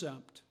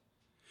concept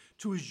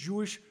to his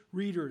Jewish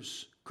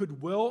readers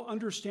could well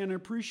understand and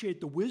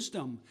appreciate the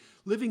wisdom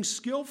living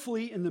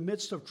skillfully in the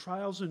midst of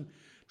trials and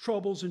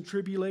troubles and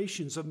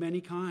tribulations of many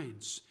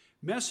kinds.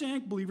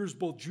 Messianic believers,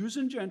 both Jews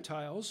and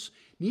Gentiles,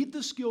 need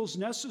the skills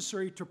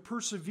necessary to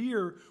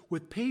persevere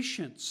with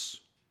patience.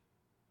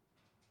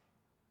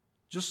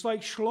 Just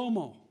like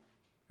Shlomo.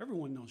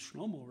 Everyone knows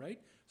Shlomo, right?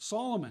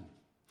 Solomon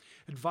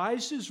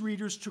advised his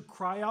readers to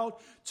cry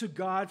out to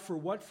God for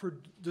what? For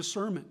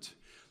discernment.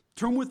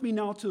 Turn with me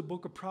now to the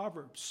book of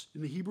Proverbs.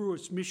 In the Hebrew,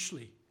 it's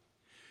Mishli.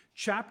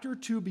 Chapter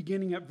 2,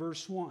 beginning at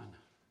verse 1.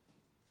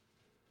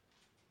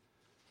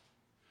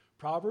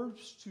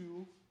 Proverbs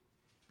 2,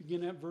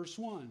 begin at verse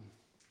 1.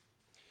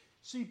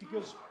 See,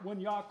 because when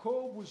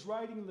Yaakov was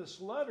writing this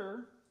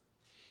letter,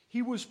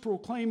 he was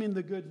proclaiming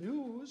the good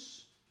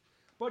news,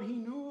 but he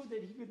knew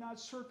that he could not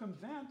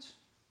circumvent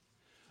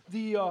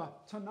the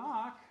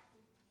Tanakh,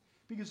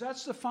 because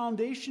that's the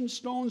foundation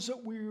stones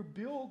that we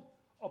build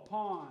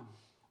upon,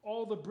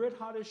 all the Brit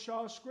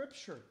Hadashah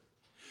scripture.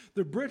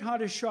 The Brit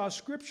Hadashah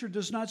scripture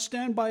does not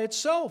stand by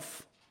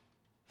itself.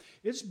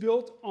 It's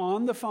built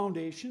on the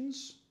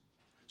foundations,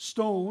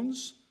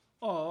 stones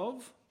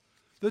of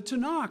the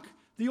Tanakh,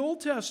 the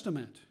Old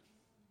Testament.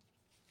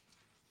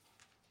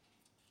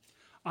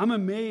 I'm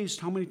amazed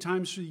how many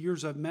times through the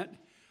years I've met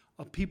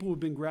people who have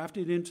been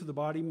grafted into the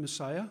body of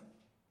Messiah,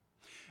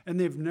 and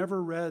they've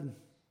never read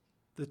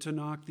the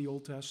Tanakh, the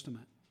Old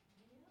Testament.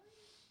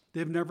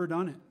 They've never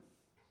done it.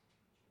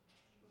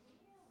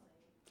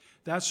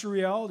 That's the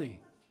reality.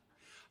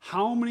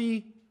 How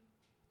many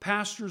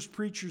pastors,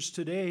 preachers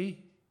today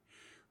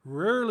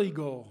rarely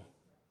go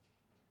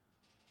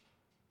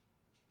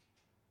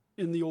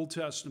in the Old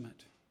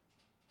Testament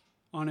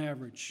on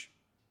average?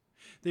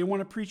 They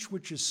want to preach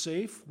which is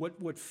safe, what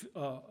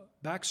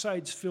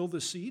backsides fill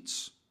the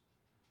seats,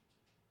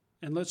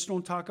 and let's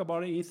don't talk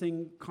about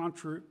anything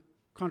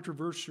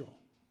controversial.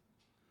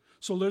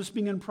 So let us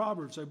begin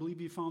Proverbs. I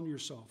believe you found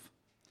yourself.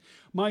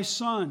 My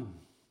son,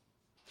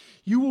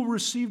 you will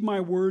receive my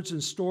words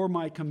and store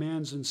my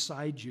commands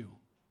inside you.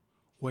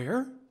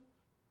 Where?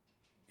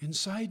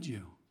 Inside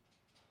you.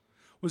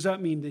 What does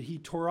that mean? That he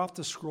tore off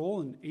the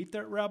scroll and ate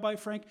that, Rabbi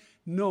Frank?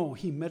 No,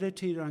 he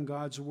meditated on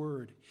God's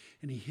word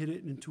and he hid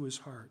it into his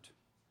heart.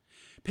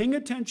 Paying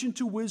attention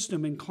to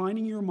wisdom,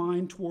 inclining your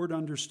mind toward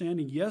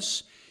understanding.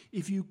 Yes,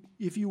 if you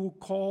will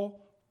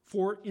call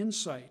for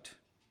insight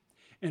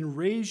and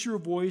raise your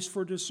voice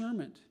for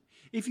discernment.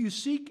 If you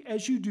seek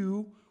as you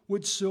do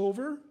with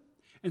silver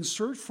and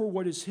search for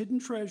what is hidden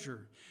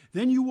treasure,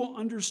 then you will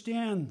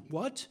understand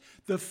what?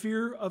 The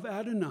fear of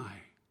Adonai.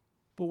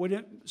 But wait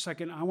a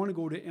second, I want to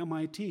go to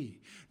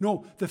MIT.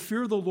 No, the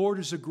fear of the Lord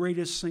is the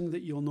greatest thing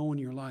that you'll know in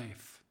your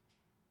life.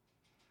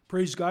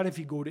 Praise God if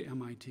you go to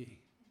MIT.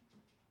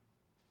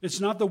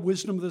 It's not the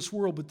wisdom of this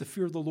world, but the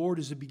fear of the Lord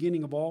is the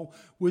beginning of all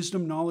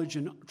wisdom, knowledge,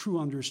 and true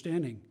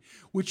understanding,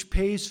 which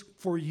pays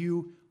for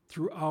you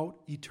throughout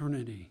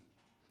eternity.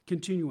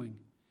 Continuing.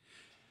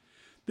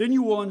 Then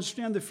you will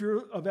understand the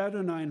fear of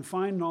Adonai and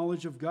find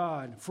knowledge of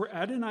God. For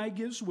Adonai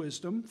gives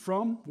wisdom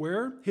from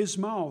where? His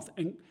mouth,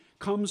 and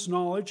comes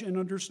knowledge and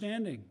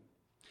understanding.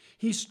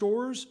 He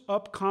stores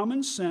up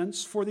common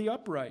sense for the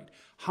upright.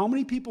 How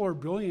many people are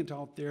brilliant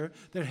out there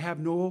that have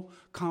no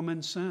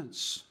common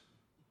sense?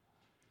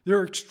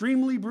 They're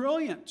extremely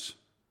brilliant.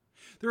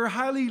 They're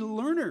highly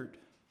learned.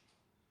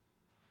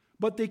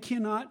 But they do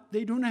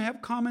not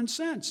have common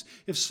sense.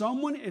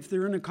 If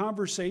they're in a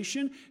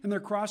conversation and they're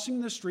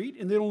crossing the street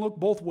and they don't look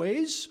both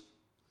ways,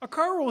 a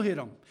car will hit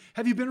them.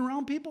 Have you been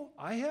around people?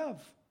 I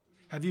have.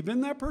 Have you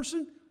been that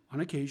person? On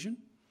occasion.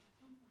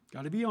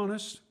 Got to be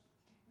honest.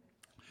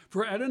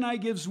 For Adonai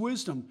gives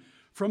wisdom.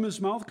 From his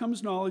mouth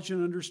comes knowledge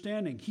and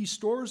understanding. He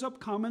stores up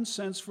common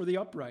sense for the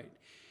upright.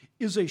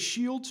 Is a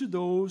shield to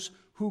those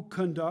whose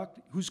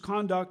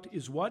conduct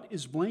is what?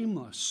 Is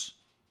blameless.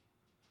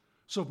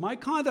 So if my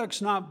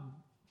conduct's not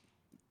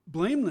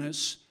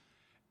blameless,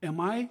 am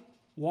I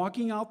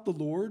walking out the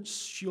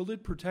Lord's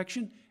shielded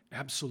protection?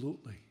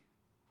 Absolutely.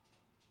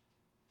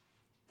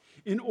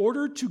 In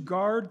order to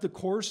guard the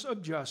course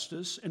of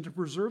justice and to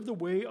preserve the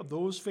way of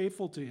those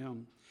faithful to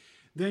him,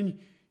 then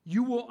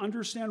you will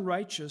understand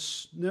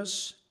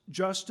righteousness,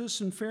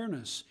 justice, and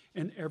fairness,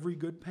 and every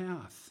good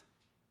path.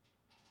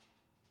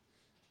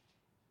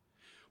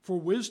 For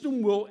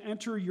wisdom will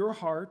enter your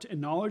heart,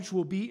 and knowledge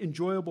will be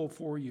enjoyable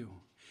for you.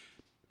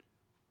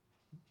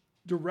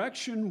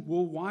 Discretion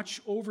will watch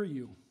over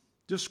you,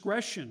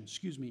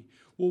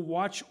 will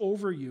watch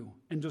over you,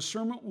 and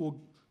discernment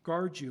will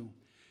guard you.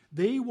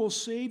 They will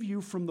save you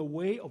from the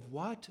way of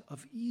what?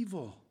 Of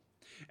evil.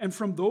 And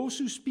from those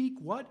who speak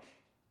what?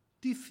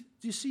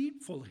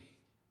 Deceitfully.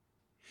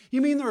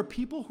 You mean there are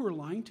people who are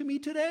lying to me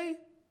today?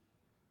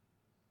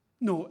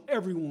 No,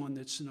 everyone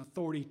that's in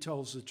authority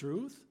tells the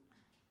truth.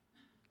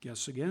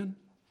 Guess again.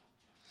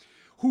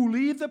 Who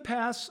leave the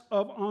paths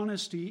of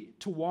honesty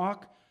to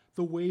walk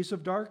the ways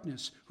of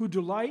darkness, who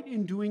delight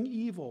in doing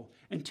evil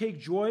and take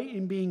joy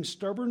in being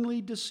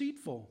stubbornly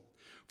deceitful.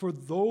 For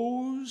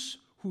those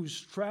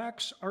whose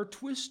tracks are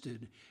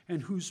twisted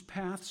and whose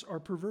paths are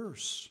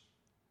perverse.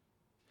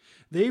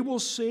 They will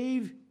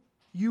save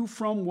you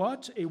from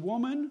what? A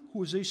woman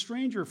who is a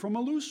stranger, from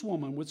a loose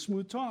woman with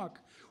smooth talk,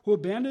 who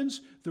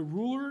abandons the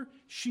ruler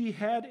she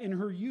had in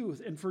her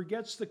youth and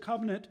forgets the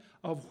covenant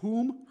of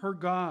whom? Her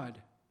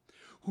God.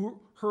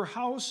 Her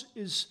house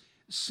is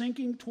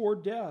sinking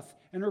toward death,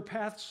 and her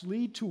paths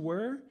lead to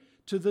where?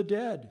 To the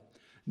dead.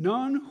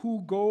 None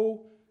who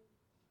go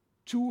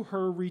to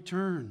her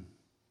return,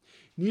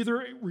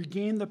 neither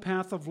regain the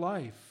path of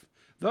life.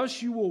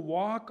 Thus you will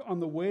walk on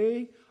the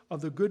way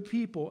of the good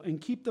people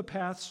and keep the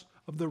paths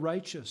of the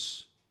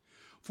righteous.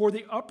 For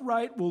the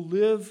upright will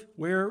live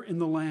where? In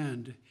the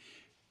land,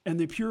 and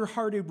the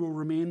pure-hearted will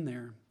remain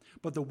there.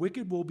 But the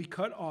wicked will be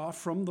cut off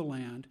from the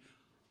land,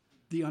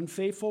 the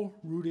unfaithful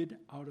rooted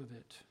out of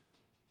it.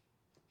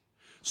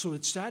 So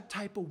it's that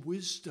type of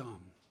wisdom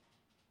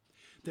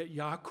that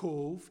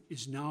Yaakov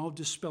is now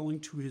dispelling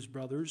to his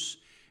brothers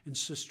and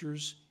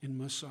sisters in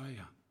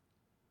Messiah.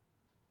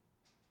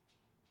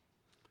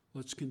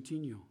 Let's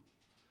continue.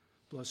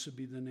 Blessed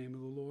be the name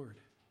of the Lord.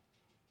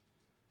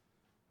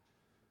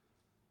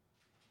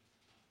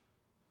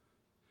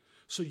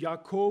 So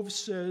Yaakov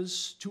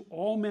says to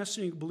all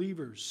Messianic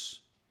believers,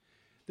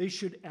 they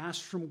should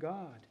ask from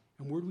God.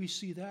 And where do we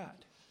see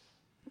that?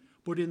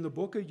 But in the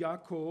book of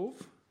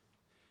Yaakov,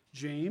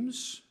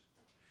 James,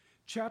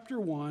 chapter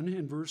 1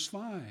 and verse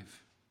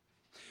 5.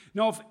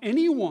 Now, if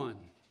anyone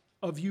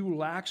of you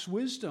lacks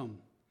wisdom,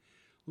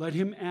 let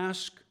him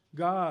ask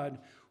God,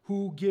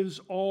 who gives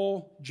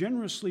all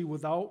generously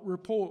without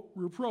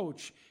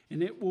reproach,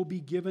 and it will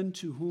be given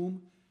to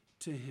whom?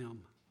 To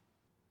him.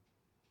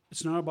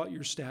 It's not about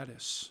your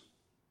status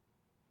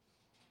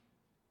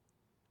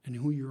and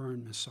who you are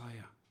in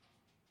Messiah.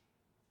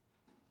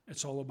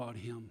 It's all about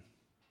him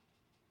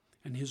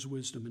and his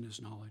wisdom and his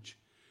knowledge.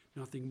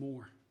 Nothing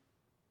more.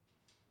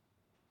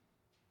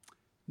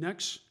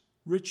 Next,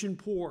 rich and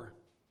poor.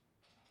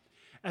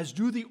 As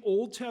do the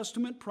Old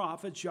Testament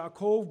prophets,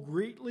 Yaakov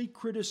greatly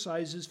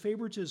criticizes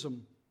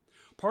favoritism,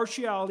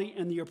 partiality,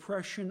 and the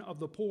oppression of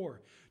the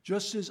poor,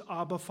 just as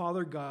Abba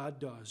Father God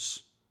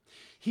does.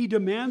 He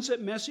demands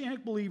that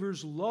Messianic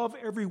believers love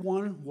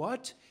everyone,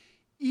 what?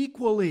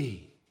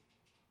 Equally.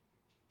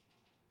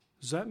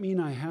 Does that mean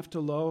I have to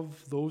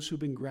love those who've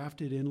been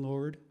grafted in,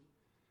 Lord?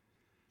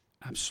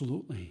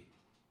 Absolutely.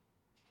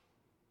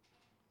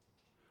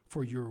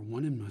 For you're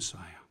one in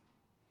Messiah.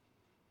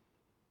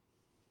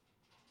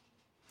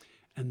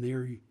 And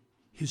they're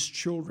his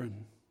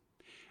children.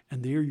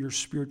 And they're your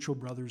spiritual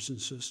brothers and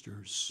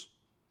sisters.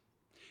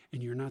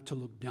 And you're not to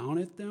look down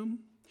at them.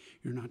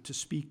 You're not to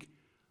speak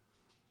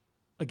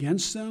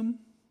against them.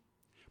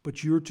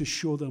 But you're to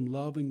show them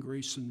love and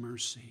grace and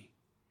mercy.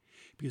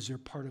 Because they're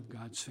part of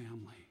God's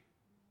family.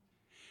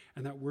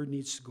 And that word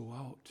needs to go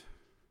out.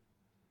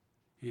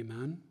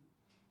 Amen.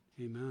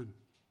 Amen.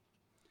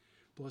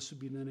 Blessed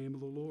be the name of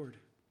the Lord.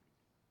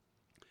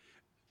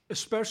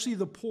 Especially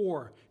the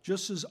poor,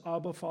 just as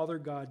Abba Father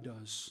God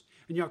does.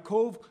 And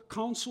Yaakov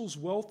counsels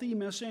wealthy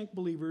Messianic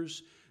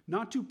believers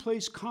not to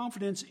place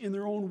confidence in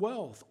their own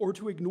wealth or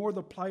to ignore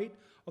the plight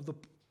of the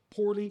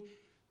poorly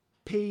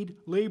paid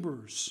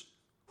laborers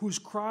whose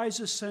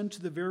cries ascend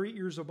to the very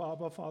ears of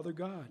Abba, Father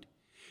God.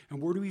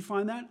 And where do we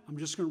find that? I'm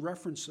just going to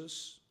reference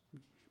this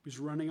because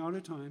we're running out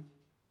of time.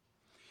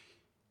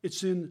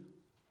 It's in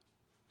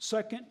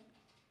 2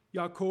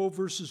 Yaakov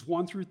verses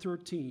 1 through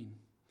 13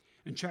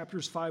 and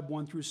chapters 5,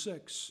 1 through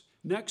 6.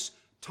 Next,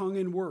 tongue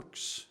and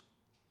works.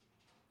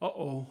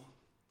 Uh-oh.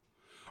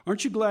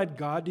 Aren't you glad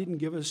God didn't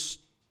give us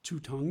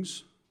two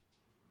tongues?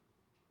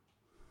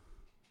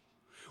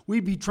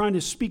 We'd be trying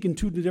to speak in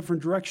two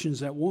different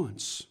directions at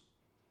once.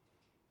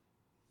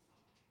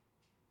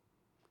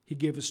 He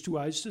gave us two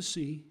eyes to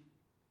see,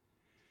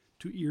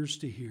 two ears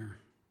to hear,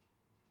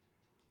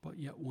 but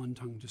yet one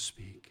tongue to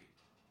speak.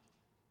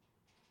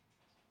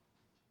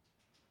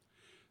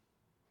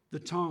 The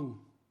tongue,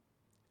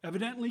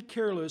 evidently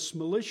careless,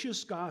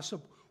 malicious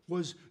gossip,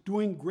 was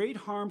doing great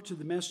harm to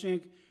the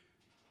Messianic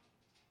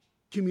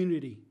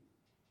community.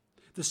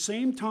 The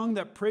same tongue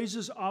that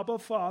praises Abba,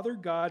 Father,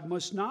 God,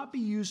 must not be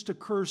used to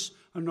curse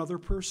another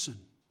person.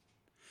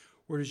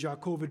 Where does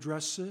Yaakov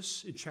address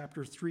this? In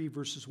chapter 3,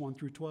 verses 1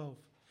 through 12.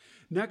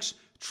 Next,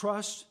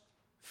 trust,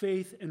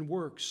 faith, and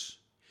works.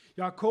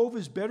 Yaakov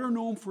is better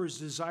known for his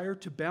desire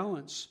to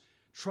balance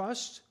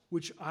trust,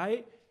 which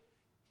I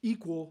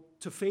equal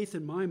to faith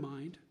in my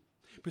mind.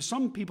 But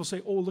some people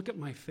say, oh, look at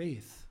my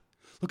faith.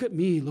 Look at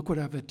me. Look what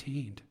I've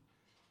attained.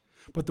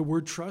 But the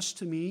word trust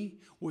to me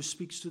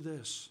speaks to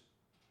this.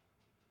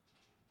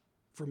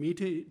 For me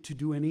to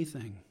do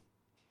anything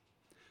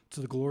to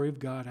the glory of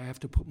God, I have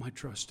to put my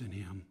trust in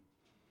Him.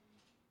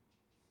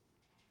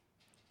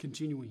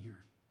 Continuing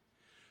here.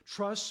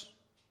 Trust,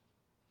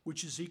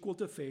 which is equal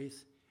to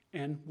faith,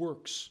 and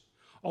works.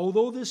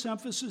 Although this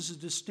emphasis is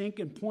distinct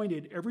and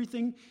pointed,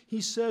 everything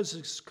he says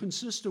is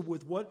consistent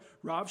with what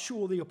Rav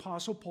Shaul, the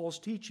Apostle Paul's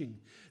teaching,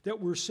 that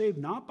we're saved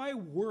not by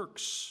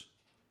works,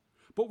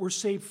 but we're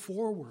saved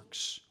for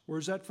works. Where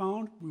is that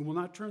found? We will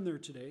not turn there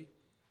today.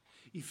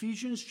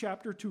 Ephesians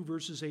chapter 2,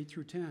 verses 8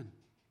 through 10.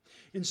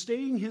 In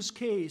stating his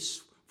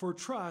case for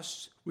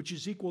trust, which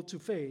is equal to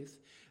faith,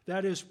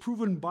 that is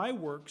proven by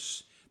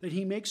works, that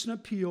he makes an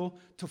appeal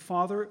to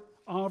Father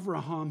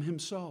Abraham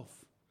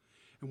himself.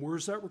 And where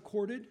is that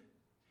recorded?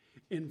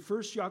 In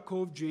 1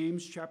 Yaakov,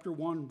 James chapter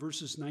 1,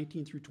 verses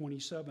 19 through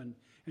 27,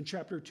 and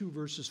chapter 2,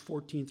 verses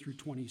 14 through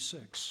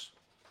 26.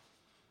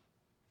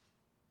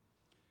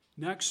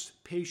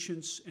 Next,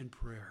 patience and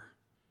prayer.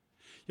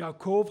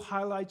 Yaakov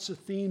highlights the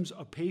themes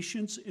of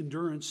patience,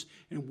 endurance,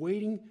 and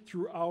waiting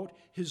throughout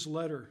his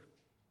letter.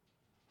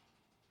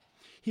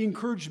 He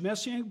encouraged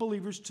Messianic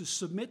believers to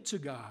submit to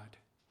God.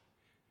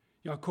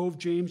 Yaakov,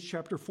 James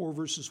chapter 4,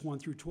 verses 1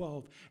 through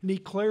 12. And he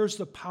declares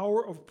the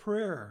power of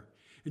prayer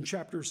in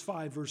chapters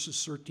 5,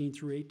 verses 13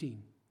 through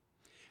 18,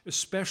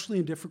 especially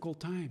in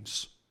difficult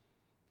times.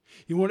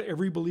 You know what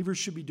every believer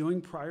should be doing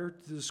prior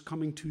to this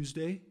coming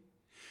Tuesday?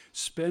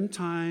 Spend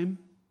time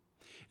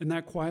in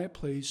that quiet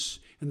place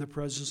in the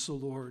presence of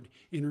the Lord,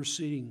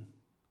 interceding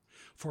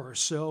for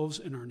ourselves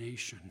and our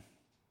nation.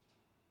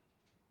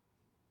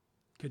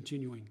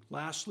 Continuing.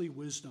 Lastly,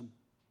 wisdom.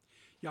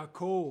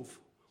 Yaakov,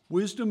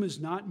 wisdom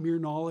is not mere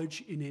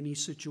knowledge in any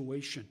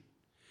situation.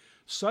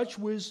 Such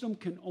wisdom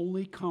can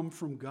only come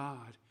from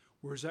God.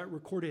 Where is that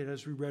recorded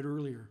as we read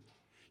earlier?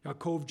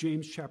 Yaakov,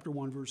 James chapter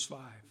 1, verse 5.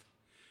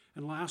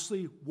 And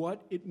lastly,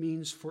 what it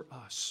means for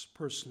us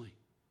personally.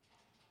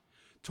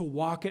 To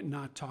walk it,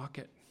 not talk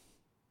it.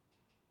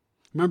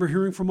 Remember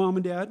hearing from Mom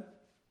and Dad?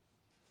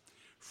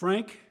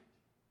 Frank,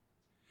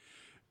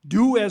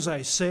 do as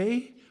I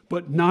say,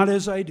 but not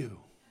as I do.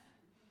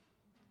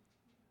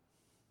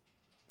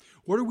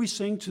 What are we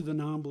saying to the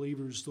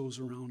non-believers, those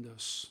around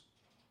us?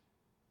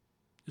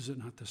 Is it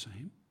not the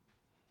same?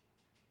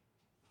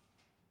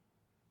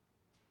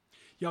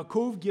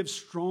 Yaakov gives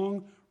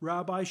strong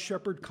rabbi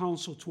shepherd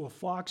counsel to a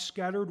flock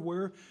scattered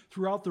where?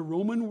 Throughout the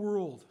Roman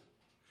world.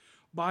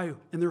 And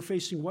they're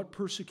facing what?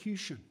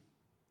 Persecution.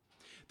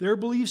 Their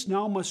beliefs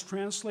now must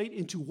translate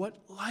into what?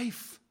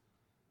 Life.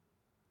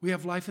 We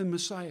have life in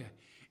Messiah.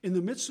 In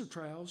the midst of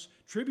trials,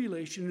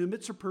 tribulation, in the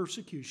midst of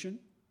persecution,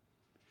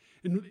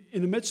 in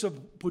the midst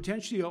of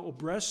potentially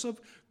oppressive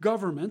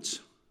governments.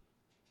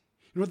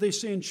 You know what they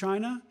say in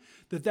China?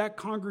 That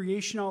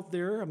congregation out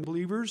there of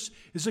believers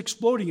is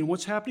exploding. And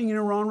what's happening in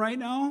Iran right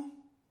now?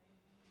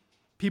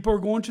 People are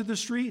going to the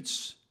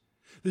streets.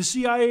 The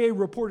CIA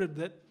reported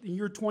that in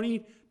year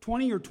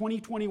 2020 or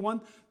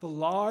 2021, the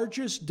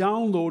largest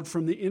download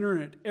from the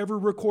internet ever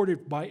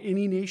recorded by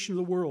any nation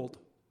of the world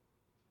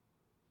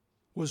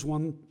was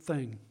one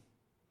thing.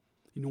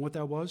 You know what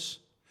that was?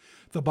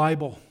 The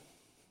Bible.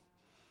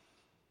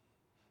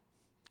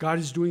 God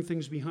is doing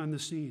things behind the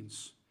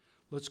scenes.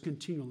 Let's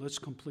continue. Let's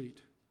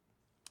complete.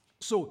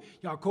 So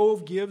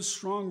Yaakov gives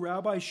strong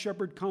rabbi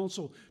shepherd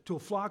counsel to a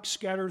flock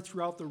scattered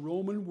throughout the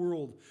Roman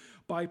world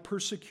by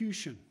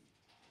persecution.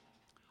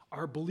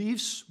 Our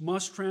beliefs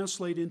must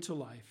translate into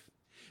life.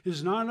 It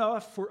is not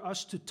enough for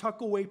us to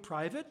tuck away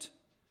private.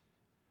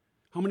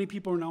 How many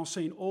people are now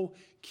saying, oh,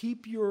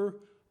 keep your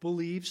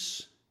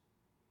beliefs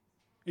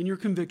and your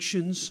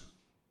convictions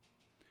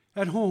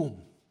at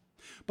home,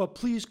 but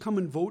please come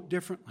and vote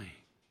differently?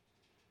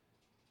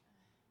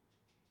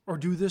 or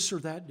do this or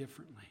that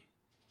differently.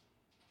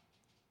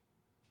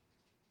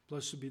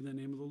 Blessed be the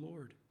name of the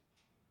Lord.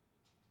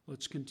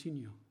 Let's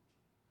continue.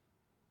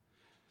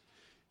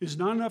 It's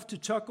not enough to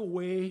tuck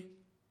away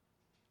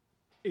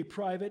a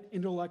private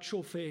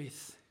intellectual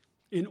faith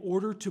in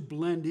order to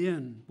blend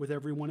in with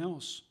everyone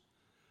else.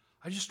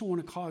 I just don't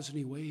want to cause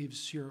any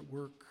waves here at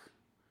work.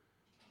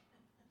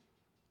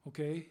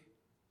 Okay?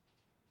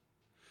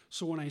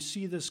 So when I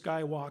see this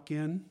guy walk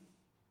in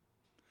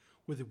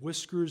with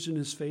whiskers in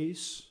his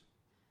face,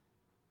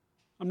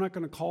 I'm not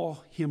going to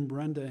call him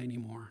Brenda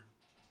anymore.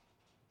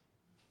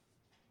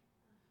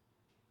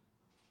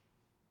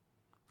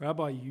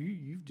 Rabbi,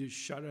 you've just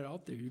shot it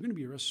out there. You're going to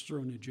be arrested,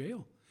 thrown into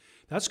jail.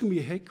 That's going to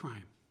be a hate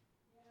crime.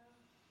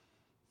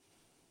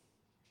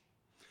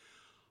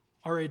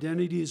 Our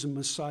identity is a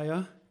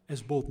Messiah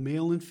as both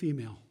male and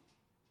female,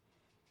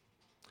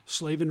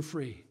 slave and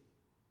free,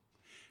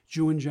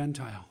 Jew and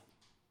Gentile.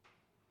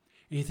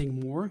 Anything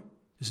more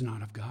is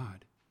not of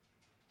God.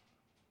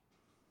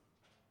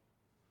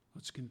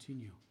 Let's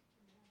continue.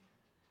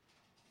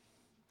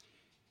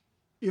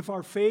 If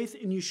our faith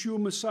in Yeshua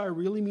Messiah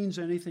really means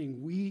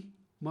anything, we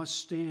must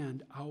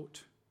stand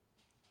out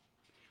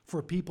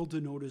for people to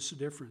notice the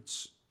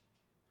difference.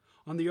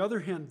 On the other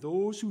hand,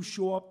 those who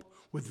show up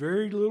with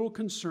very little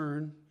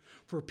concern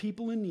for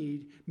people in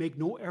need make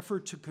no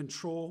effort to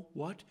control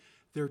what?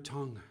 Their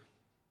tongue.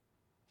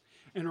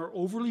 And are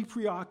overly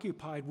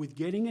preoccupied with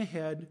getting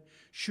ahead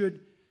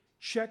should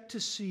check to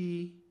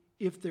see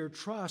if their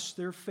trust,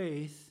 their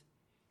faith,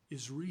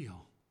 is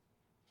real.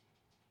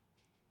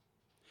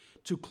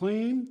 To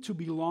claim to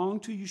belong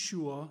to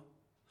Yeshua,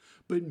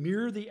 but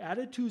mirror the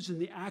attitudes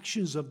and the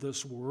actions of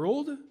this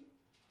world,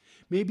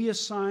 may be a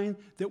sign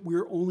that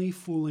we're only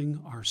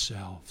fooling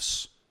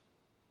ourselves.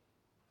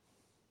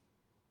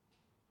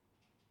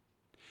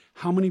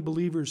 How many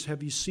believers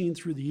have you seen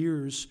through the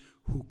years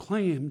who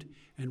claimed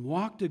and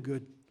walked a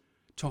good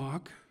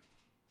talk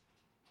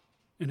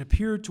and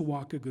appeared to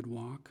walk a good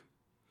walk,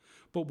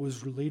 but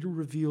was later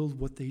revealed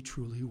what they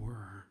truly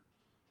were?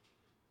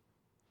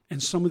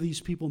 And some of these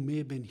people may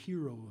have been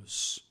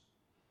heroes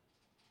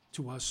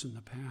to us in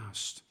the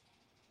past.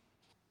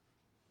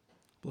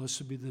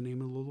 Blessed be the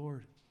name of the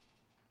Lord.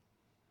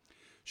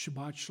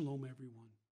 Shabbat shalom, everyone.